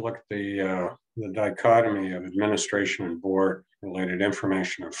have to look at the dichotomy of administration and board related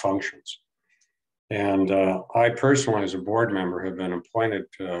information and functions. And I personally, as a board member, have been appointed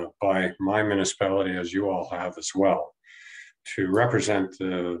by my municipality, as you all have as well, to represent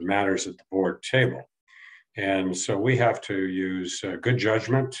the matters at the board table. And so we have to use good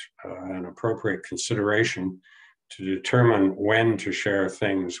judgment and appropriate consideration to determine when to share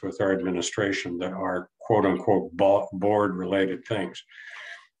things with our administration that are quote unquote board related things.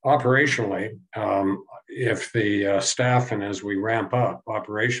 Operationally, if the staff, and as we ramp up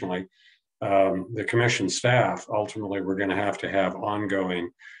operationally, the commission staff, ultimately we're going to have ongoing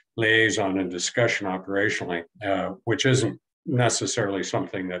liaison and discussion operationally, which isn't necessarily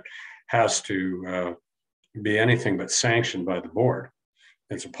something that has to be anything but sanctioned by the board.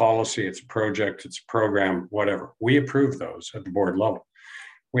 It's a policy, it's a project, it's a program, whatever. We approve those at the board level.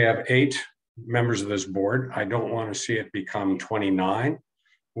 We have 8 members of this board. I don't want to see it become 29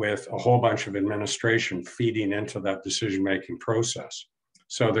 with a whole bunch of administration feeding into that decision-making process.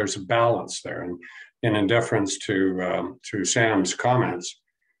 So there's a balance there. And in deference to Sam's comments,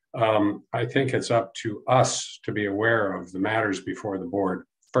 I think it's up to us to be aware of the matters before the board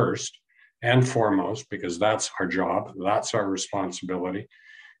first and foremost, because that's our job, that's our responsibility.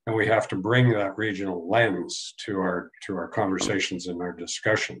 And we have to bring that regional lens to our conversations and our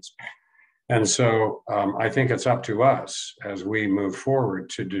discussions. And so I think it's up to us as we move forward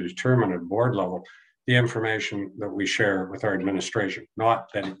to determine at board level the information that we share with our administration, not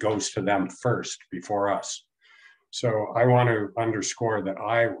that it goes to them first before us. So I want to underscore that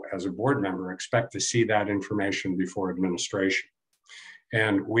I, as a board member, expect to see that information before administration.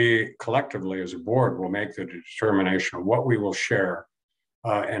 And we collectively as a board will make the determination of what we will share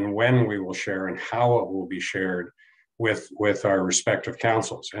and when we will share and how it will be shared with our respective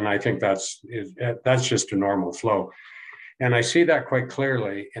councils. And I think that's just a normal flow. And I see that quite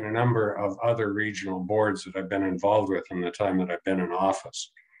clearly in a number of other regional boards that I've been involved with in the time that I've been in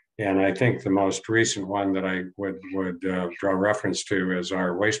office. And I think the most recent one that I would draw reference to is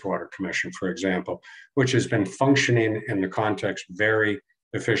our wastewater commission, for example, which has been functioning in the context very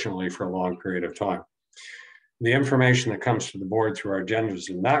efficiently for a long period of time. The information that comes to the board through our agendas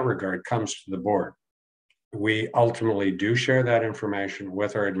in that regard comes to the board. We ultimately do share that information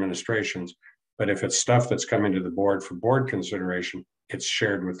with our administrations, but if it's stuff that's coming to the board for board consideration, it's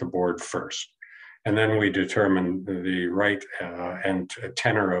shared with the board first. And then we determine the right and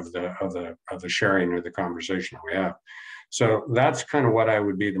tenor of the sharing or the conversation that we have. So that's kind of what I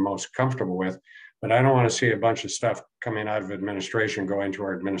would be the most comfortable with. But I don't want to see a bunch of stuff coming out of administration going to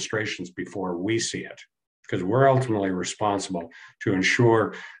our administrations before we see it, because we're ultimately responsible to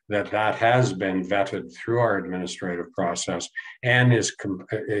ensure that that has been vetted through our administrative process and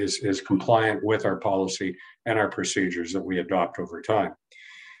is compliant with our policy and our procedures that we adopt over time.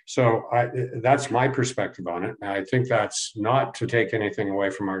 So that's my perspective on it. And I think that's not to take anything away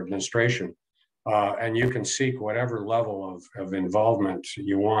from our administration. And you can seek whatever level of involvement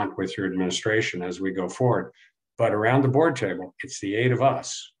you want with your administration as we go forward. But around the board table, it's the 8 of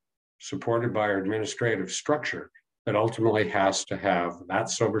us, supported by our administrative structure, that ultimately has to have that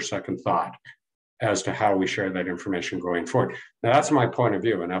sober second thought as to how we share that information going forward. Now, that's my point of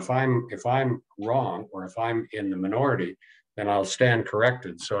view. And if I'm wrong, or if I'm in the minority, then I'll stand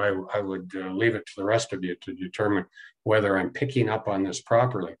corrected. So I would leave it to the rest of you to determine whether I'm picking up on this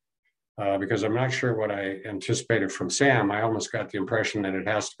properly. Because I'm not sure what I anticipated from Sam. I almost got the impression that it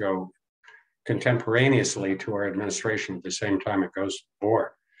has to go contemporaneously to our administration at the same time it goes to the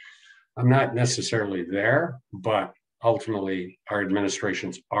board. I'm not necessarily there, but ultimately our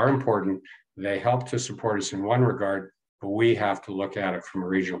administrations are important. They help to support us in one regard, but we have to look at it from a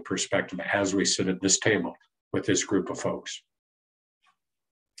regional perspective as we sit at this table with this group of folks.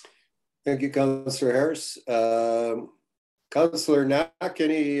 Thank you, Councillor Harris. Councillor Knack,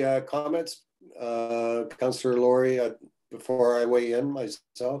 any comments? Councillor Laurie, before I weigh in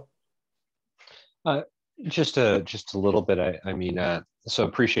myself? Just a little bit. I mean, so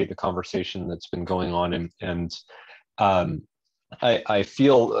appreciate the conversation that's been going on, and I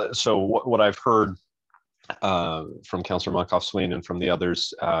feel so. What I've heard from Councillor Monkoff-Swain and from the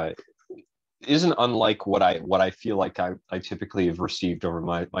others isn't unlike what I feel like I typically have received over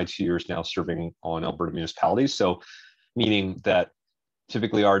my 2 years now serving on Alberta municipalities. So, meaning that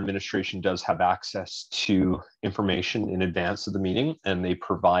typically our administration does have access to information in advance of the meeting, and they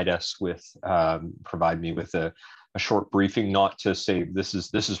provide me with a short briefing, not to say this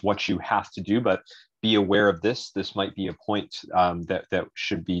is what you have to do, but be aware of this. This might be a point that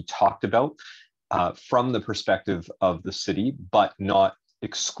should be talked about from the perspective of the city, but not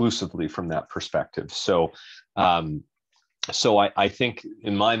exclusively from that perspective. So I think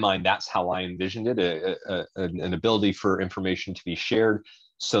in my mind, that's how I envisioned it, an ability for information to be shared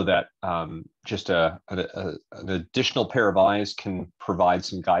so that just an additional pair of eyes can provide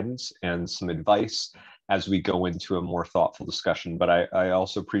some guidance and some advice as we go into a more thoughtful discussion. But I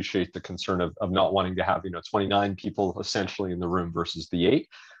also appreciate the concern of not wanting to have 29 people essentially in the room versus the 8.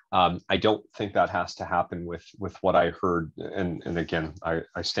 I don't think that has to happen with what I heard, and again,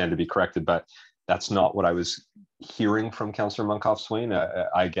 I stand to be corrected, but that's not what I was hearing from Councillor Monkoff-Swain.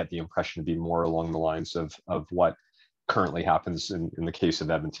 I get the impression to be more along the lines of what currently happens in the case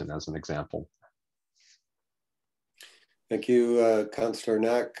of Edmonton, as an example. Thank you, Councillor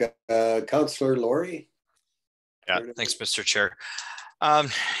Knack. Councillor Laurie? Yeah, thanks, Mr. Chair.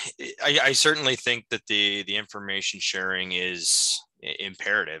 I certainly think that the information sharing is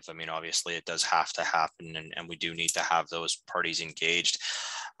imperative. I mean, obviously it does have to happen, and we do need to have those parties engaged.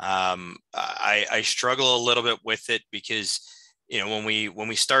 I struggle a little bit with it because, when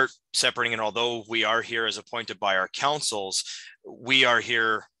we start separating it, although we are here as appointed by our councils, we are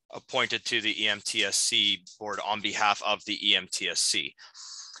here appointed to the EMTSC board on behalf of the EMTSC.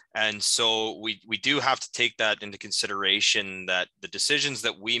 And so we do have to take that into consideration, that the decisions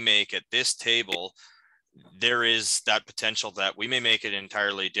that we make at this table, there is that potential that we may make an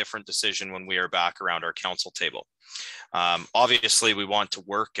entirely different decision when we are back around our council table. Obviously, we want to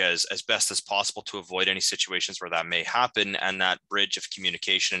work as best as possible to avoid any situations where that may happen, and that bridge of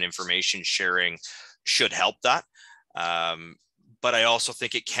communication and information sharing should help that. But I also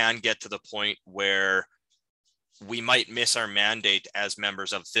think it can get to the point where we might miss our mandate as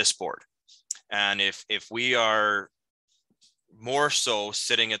members of this board. And if we are more so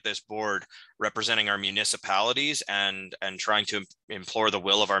sitting at this board representing our municipalities and trying to implore the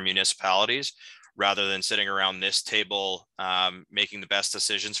will of our municipalities, rather than sitting around this table making the best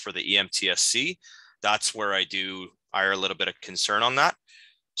decisions for the EMTSC, that's where I a little bit of concern on that.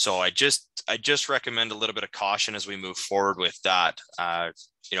 So I just recommend a little bit of caution as we move forward with that.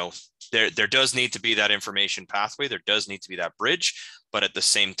 There does need to be that information pathway. There does need to be that bridge, but at the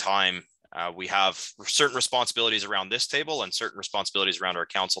same time, we have certain responsibilities around this table and certain responsibilities around our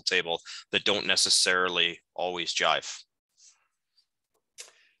council table that don't necessarily always jive.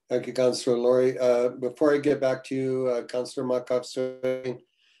 Thank you, Councillor Laurie. Before I get back to you, Councillor Monkoff-Swain,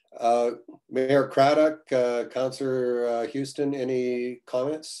 Mayor Craddock, Councillor Houston, any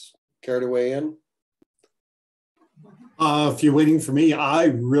comments? Care to weigh in? If you're waiting for me, I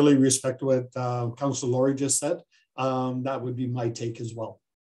really respect what Councillor Laurie just said. That would be my take as well.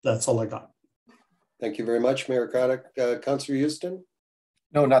 That's all I got. Thank you very much, Mayor Craddock. Councillor Houston?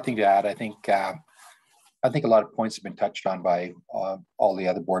 No, nothing to add. I think a lot of points have been touched on by all the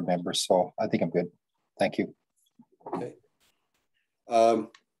other board members, so I think I'm good. Thank you. Okay.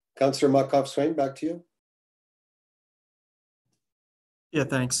 Councillor Monkoff-Swain, back to you. Yeah,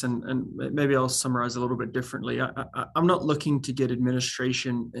 thanks. And maybe I'll summarize a little bit differently. I'm not looking to get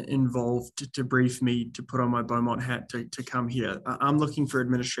administration involved to brief me, to put on my Beaumont hat to come here. I'm looking for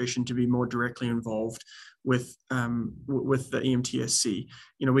administration to be more directly involved with the EMTSC.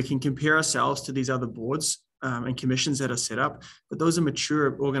 We can compare ourselves to these other boards and commissions that are set up, but those are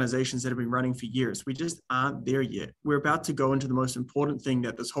mature organizations that have been running for years. We just aren't there yet. We're about to go into the most important thing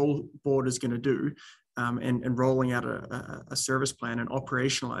that this whole board is going to do, and rolling out a service plan and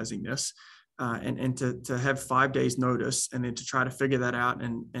operationalizing this, and to have 5 days notice and then to try to figure that out,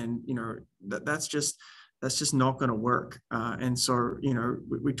 and that's just That's just not going to work. And so, you know,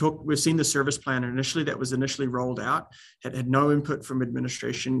 we've seen the service plan initially that was initially rolled out, had no input from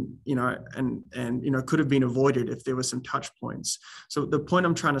administration, you know, and you know, could have been avoided if there were some touch points. So the point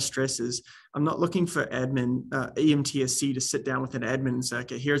I'm trying to stress is I'm not looking for admin, EMTSC to sit down with an admin and say,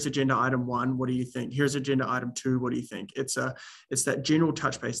 okay, here's agenda item 1, what do you think? Here's agenda item 2, what do you think? It's that general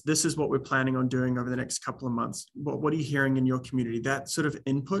touch base. This is what we're planning on doing over the next couple of months. What are you hearing in your community? That sort of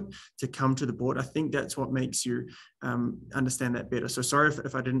input to come to the board. I think that's what makes you understand that better. So sorry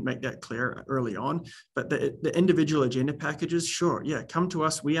if I didn't make that clear early on, but the individual agenda packages, sure, yeah, come to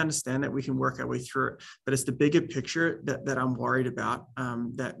us. We understand that we can work our way through it, but it's the bigger picture that I'm worried about,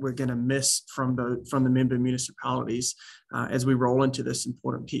 that we're going to miss from the member municipalities as we roll into this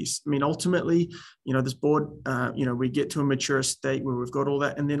important piece. I mean, ultimately, you know, this board, you know, we get to a mature state where we've got all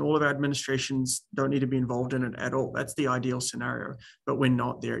that, and then all of our administrations don't need to be involved in it at all. That's the ideal scenario, but we're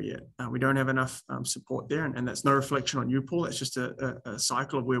not there yet. We don't have enough support there, and that's no reflection on you, Paul. It's just a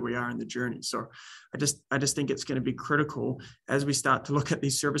cycle of where we are in the journey. So I just think it's going to be critical as we start to look at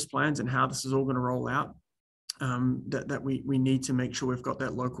these service plans and how this is all going to roll out. That we need to make sure we've got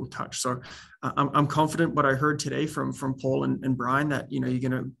that local touch. So I'm confident what I heard today from Paul and Brian, that, you know, you're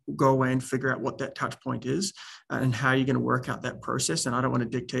going to go away and figure out what that touch point is and how you're going to work out that process. And I don't want to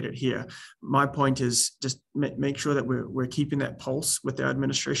dictate it here. My point is just make sure that we're keeping that pulse with our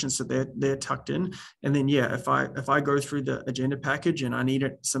administration so they're tucked in. And then, yeah, if I go through the agenda package and I need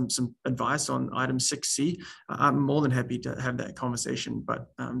some advice on item 6C, I'm more than happy to have that conversation. But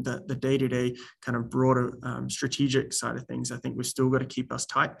the day-to-day kind of broader strategic side of things, I think we've still got to keep us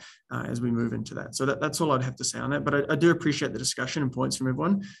tight as we move into that. So that's all I'd have to say on that. But I do appreciate the discussion and points from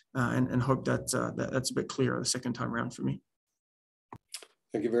everyone, and hope that that's a bit clearer the second time around for me.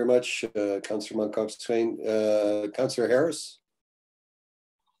 Thank you very much, Councillor Monkoff-Swain. Councillor Harris?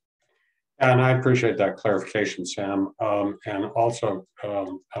 And I appreciate that clarification, Sam. And also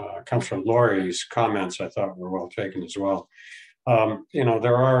Councillor Laurie's comments I thought were well taken as well. You know,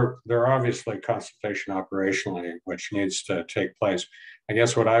 there are obviously consultation operationally which needs to take place. I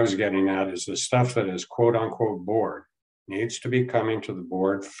guess what I was getting at is the stuff that is quote unquote board needs to be coming to the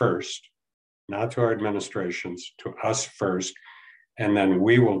board first, not to our administrations, to us first, and then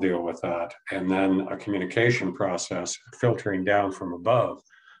we will deal with that. And then a communication process filtering down from above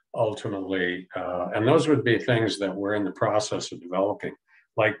ultimately, and those would be things that we're in the process of developing,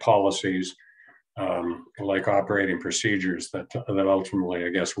 like policies, like operating procedures that ultimately, I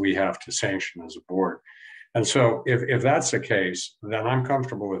guess, we have to sanction as a board. And so if that's the case, then I'm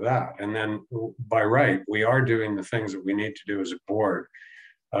comfortable with that. And then by right, we are doing the things that we need to do as a board.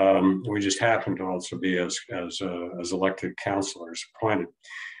 We just happen to also be as elected councillors appointed.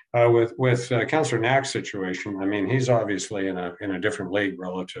 With Councillor Knack's situation, I mean, he's obviously in a different league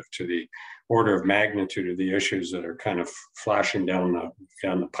relative to the order of magnitude of the issues that are kind of flashing down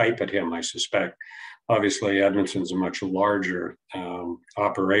the pipe at him, I suspect. Obviously, Edmonton's a much larger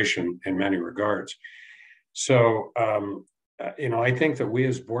operation in many regards. So, you know, I think that we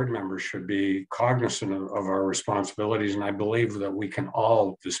as board members should be cognizant of our responsibilities, and I believe that we can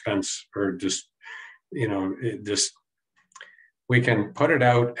all dispense or just, you know, we can put it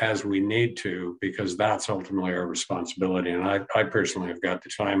out as we need to, because that's ultimately our responsibility. And I personally have got the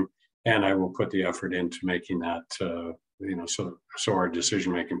time, and I will put the effort into making that, you know, so our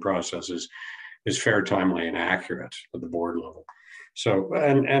decision-making process is fair, timely, and accurate at the board level. So,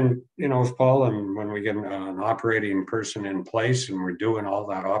 and you know, with Paul, and when we get an operating person in place and we're doing all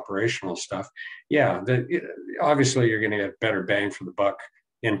that operational stuff, yeah, obviously you're going to get better bang for the buck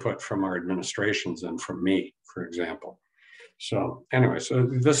input from our administrations than from me, for example. So anyway, so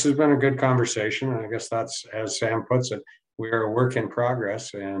this has been a good conversation. I guess that's, as Sam puts it, we are a work in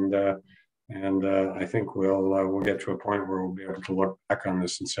progress, and I think we'll get to a point where we'll be able to look back on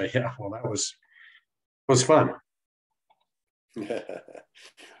this and say, yeah, well, that was fun.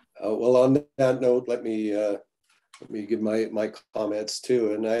 Well, on that note, let me give my comments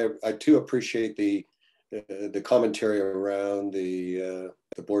too, and I too appreciate the commentary around the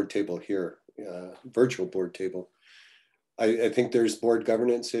board table here, virtual board table. I think there's board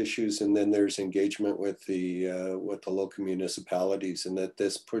governance issues, and then there's engagement with the local municipalities, and at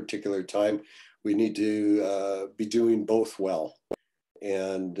this particular time, we need to be doing both well.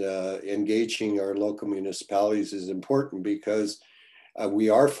 And engaging our local municipalities is important because we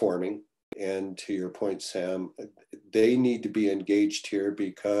are forming, and to your point, Sam, they need to be engaged here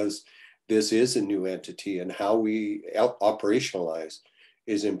because this is a new entity, and how we operationalize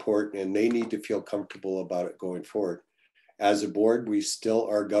is important, and they need to feel comfortable about it going forward. As a board, we still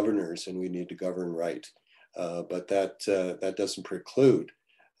are governors, and we need to govern right, but that doesn't preclude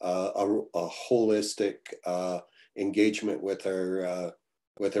a holistic engagement with our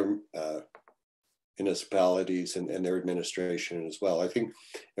municipalities and their administration as well. I think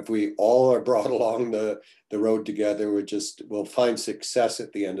if we all are brought along the road together, we'll find success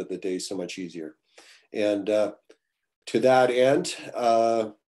at the end of the day so much easier. And to that end,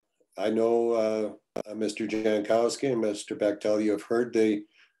 I know Mr. Jankowski and Mr. Bechtel, you have heard the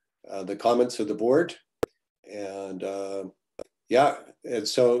comments of the board, and yeah. And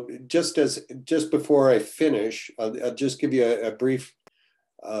so just before I finish, I'll just give you a brief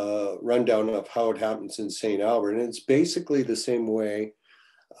rundown of how it happens in St. Albert. And it's basically the same way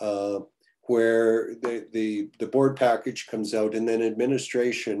where the board package comes out, and then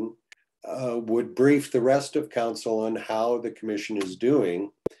administration would brief the rest of council on how the commission is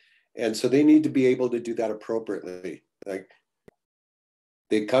doing. And so they need to be able to do that appropriately. Like,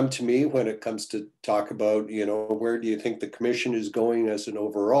 they come to me when it comes to talk about, you know, where do you think the commission is going as an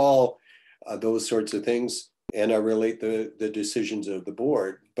overall, those sorts of things. And I relate the decisions of the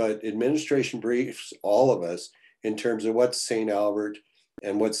board, but administration briefs all of us in terms of what's St. Albert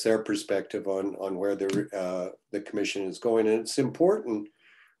and what's their perspective on where the commission is going. And it's important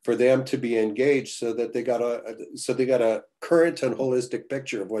for them to be engaged so that they got a current and holistic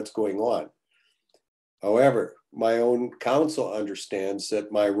picture of what's going on. However, my own council understands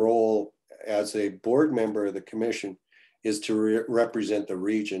that my role as a board member of the commission is to represent the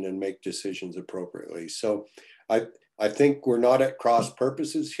region and make decisions appropriately. So I think we're not at cross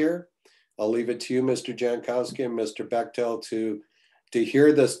purposes here. I'll leave it to you, Mr. Jankowski and Mr. Bechtel, to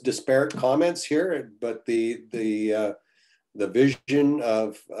hear this disparate comments here, but the vision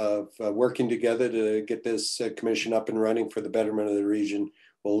of working together to get this commission up and running for the betterment of the region,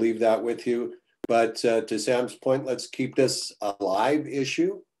 we'll leave that with you. But to Sam's point, let's keep this a live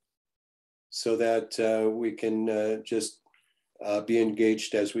issue so that we can just be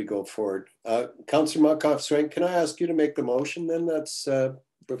engaged as we go forward. Councillor Monkoff-Swain, can I ask you to make the motion then that's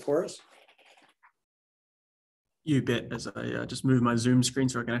before us? You bet, as I just move my Zoom screen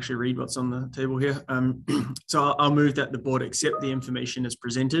so I can actually read what's on the table here. So I'll move that the board accept the information as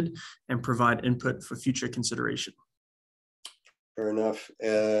presented and provide input for future consideration. Fair enough.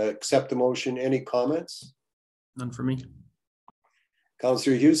 Accept the motion. Any comments? None for me.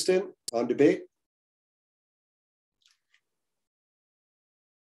 Councillor Houston on debate.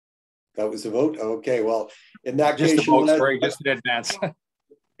 That was the vote. Okay, well, in that just case, just in advance.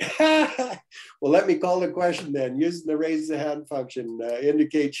 Well, let me call the question then. Using the raise the hand function,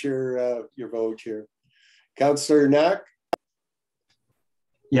 indicate your vote here. Councillor Knack.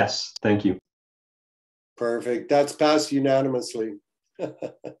 Yes, thank you. Perfect. That's passed unanimously.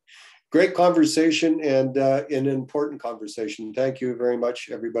 Great conversation and an important conversation. Thank you very much,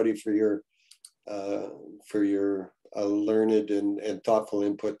 everybody, for your learned and thoughtful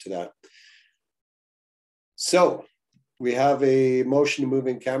input to that. So we have a motion to move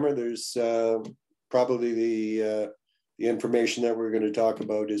in camera. There's probably the information that we're going to talk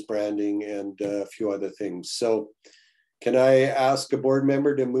about is branding and a few other things. So can I ask a board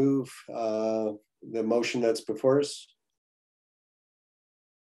member to move the motion that's before us?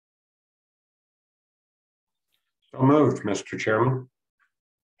 So moved, Mr. Chairman.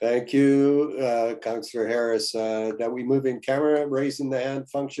 Thank you, Councillor Harris. That we move in camera, raising the hand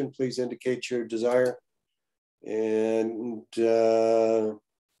function, please indicate your desire. And we're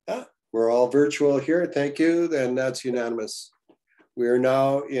all virtual here. Thank you. Then that's unanimous. We are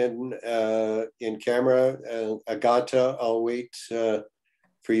now in camera. Agata, I'll wait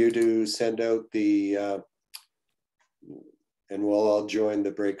for you to send out the, and we'll all join the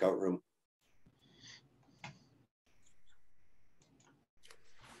breakout room.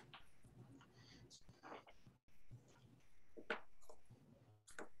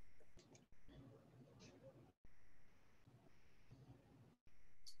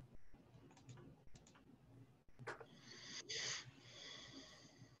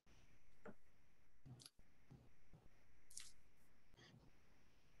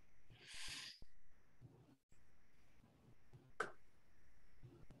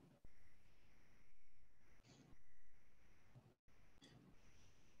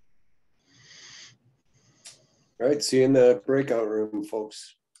 All right, see you in the breakout room,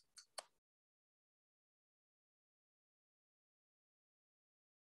 folks.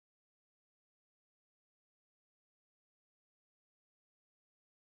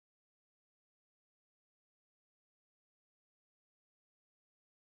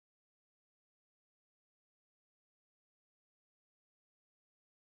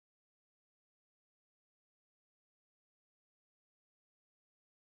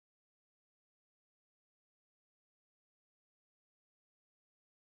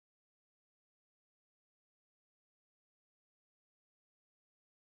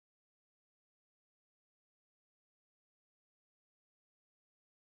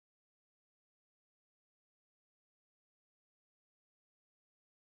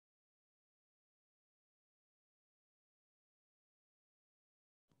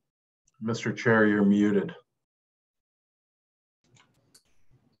 Mr. Chair, you're muted.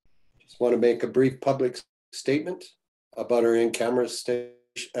 Just want to make a brief public statement about our in-camera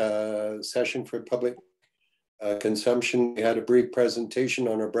session for public consumption. We had a brief presentation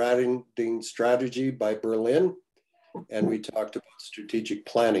on our branding strategy by Berlin, and we talked about strategic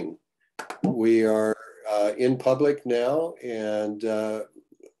planning. We are in public now, and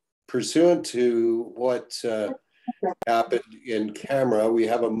pursuant to what happened in camera, we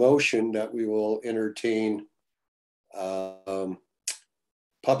have a motion that we will entertain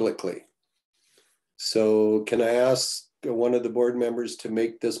publicly. So can I ask one of the board members to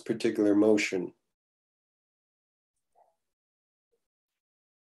make this particular motion?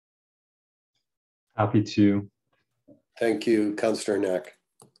 Happy to. Thank you, Councillor Knack.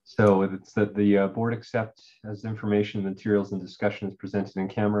 So it's that the board accept as information, materials, and discussion is presented in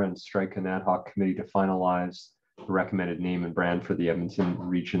camera and strike an ad hoc committee to finalize the recommended name and brand for the Edmonton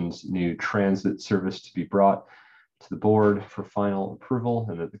region's new transit service to be brought to the board for final approval,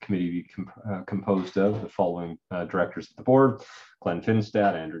 and that the committee be composed of the following directors of the board: Glenn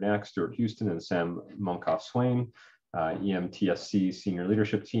Finstad, Andrew Knack, Stuart Houston, and Sam Monkoff-Swain, EMTSC Senior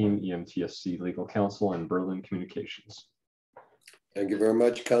Leadership Team, EMTSC Legal Counsel, and Berlin Communications. Thank you very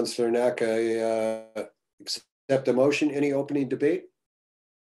much, Councillor Knack. I accept the motion. Any opening debate?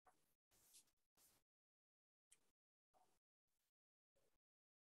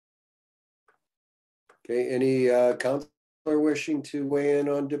 Okay, any councillor wishing to weigh in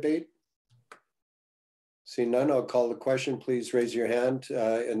on debate? Seeing none, I'll call the question. Please raise your hand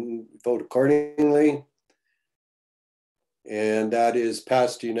and vote accordingly. And that is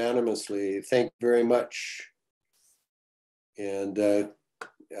passed unanimously. Thank you very much. And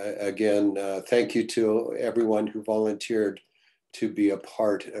again, thank you to everyone who volunteered to be a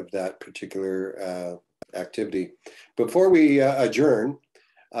part of that particular activity. Before we adjourn,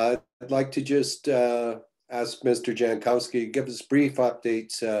 I'd like to just ask Mr. Jankowski to give us brief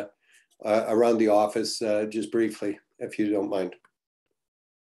updates around the office, just briefly, if you don't mind.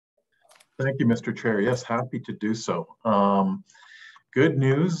 Thank you, Mr. Chair. Yes, happy to do so. Good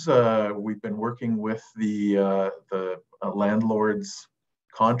news, we've been working with the landlord's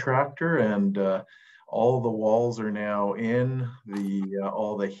contractor, and all the walls are now in,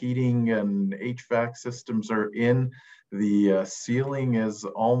 all the heating and HVAC systems are in. The ceiling is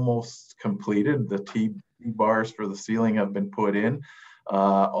almost completed. The T-bars for the ceiling have been put in.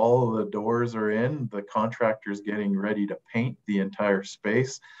 All of the doors are in. The contractor's getting ready to paint the entire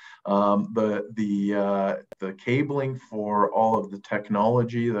space. The cabling for all of the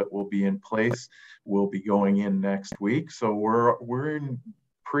technology that will be in place will be going in next week. So we're in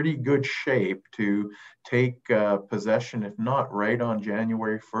pretty good shape to take possession, if not right on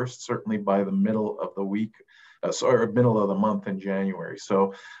January 1st, certainly by the middle of the week, middle of the month in January.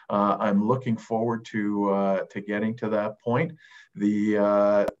 So I'm looking forward to getting to that point.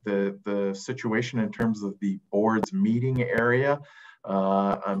 The situation in terms of the board's meeting area,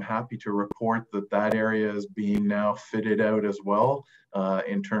 I'm happy to report that area is being now fitted out as well,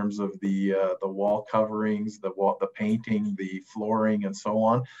 in terms of the wall coverings, the painting, the flooring, and so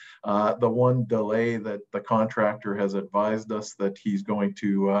on. The one delay that the contractor has advised us that he's going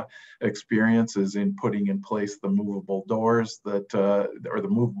to experience is in putting in place the movable doors that, or the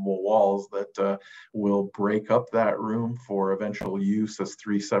movable walls that will break up that room for eventual use as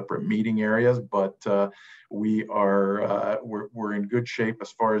 3 separate meeting areas. But we're in good shape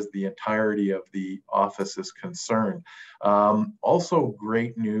as far as the entirety of the office is concerned. Also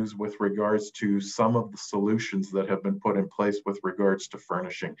great news with regards to some of the solutions that have been put in place with regards to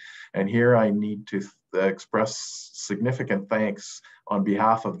furnishing. And here I need to express significant thanks on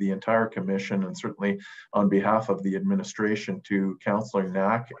behalf of the entire commission, and certainly on behalf of the administration, to Councillor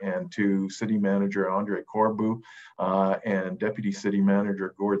Knack and to City Manager Andre Corbu and Deputy City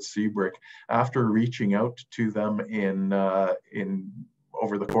Manager Gord Seabrick. After reaching out to them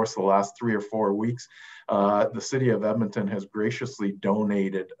over the course of the last 3 or 4 weeks, the City of Edmonton has graciously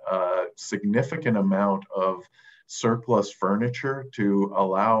donated a significant amount of surplus furniture to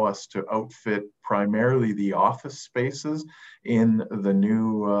allow us to outfit primarily the office spaces in the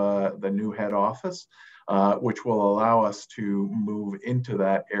new head office, which will allow us to move into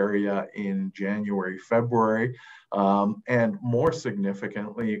that area in January, February, and more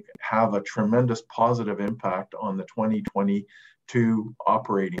significantly, have a tremendous positive impact on the 2022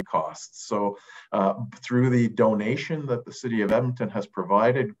 operating costs. So through the donation that the City of Edmonton has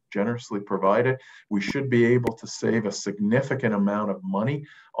generously provided, we should be able to save a significant amount of money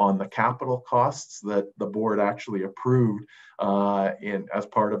on the capital costs that the board actually approved as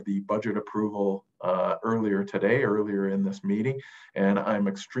part of the budget approval earlier in this meeting. And I'm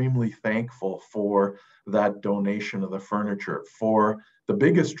extremely thankful for that donation of the furniture. For the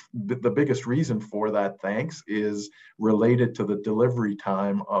biggest reason for that thanks is related to the delivery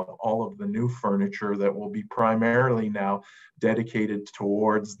time of all of the new furniture that will be primarily now dedicated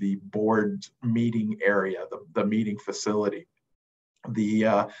towards the board meeting area, the meeting facility.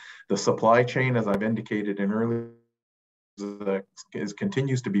 The supply chain, as I've indicated in earlier,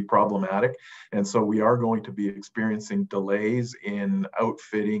 continues to be problematic, and so we are going to be experiencing delays in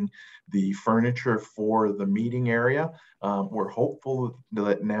outfitting the furniture for the meeting area. We're hopeful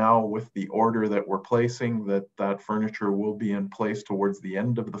that now, with the order that we're placing, that furniture will be in place towards the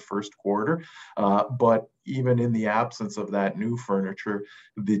end of the first quarter. But even in the absence of that new furniture,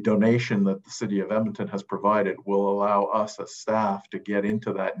 the donation that the City of Edmonton has provided will allow us as staff to get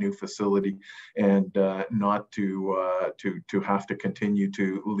into that new facility and not to have to continue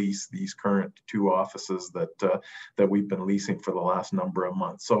to lease these current 2 offices that we've been leasing for the last number of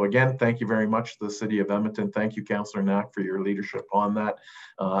months. So again, thank you very much to the City of Edmonton. Thank you, Councillor Knack, for your leadership on that.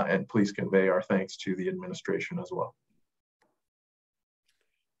 And please convey our thanks to the administration as well.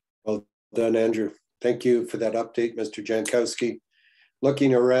 Well done, Andrew. Thank you for that update, Mr. Jankowski.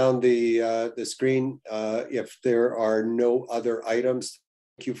 Looking around the screen, if there are no other items,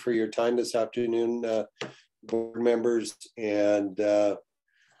 thank you for your time this afternoon, board members, and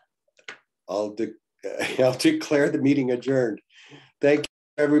I'll declare the meeting adjourned. Thank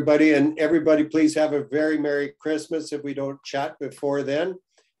you, everybody, and everybody please have a very Merry Christmas if we don't chat before then,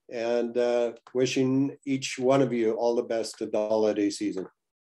 and wishing each one of you all the best of the holiday season.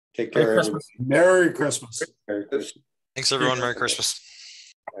 Take care, everybody. Merry Christmas. Merry Christmas. Thanks, everyone. Merry Christmas.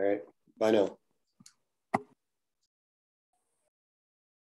 All right. Bye now.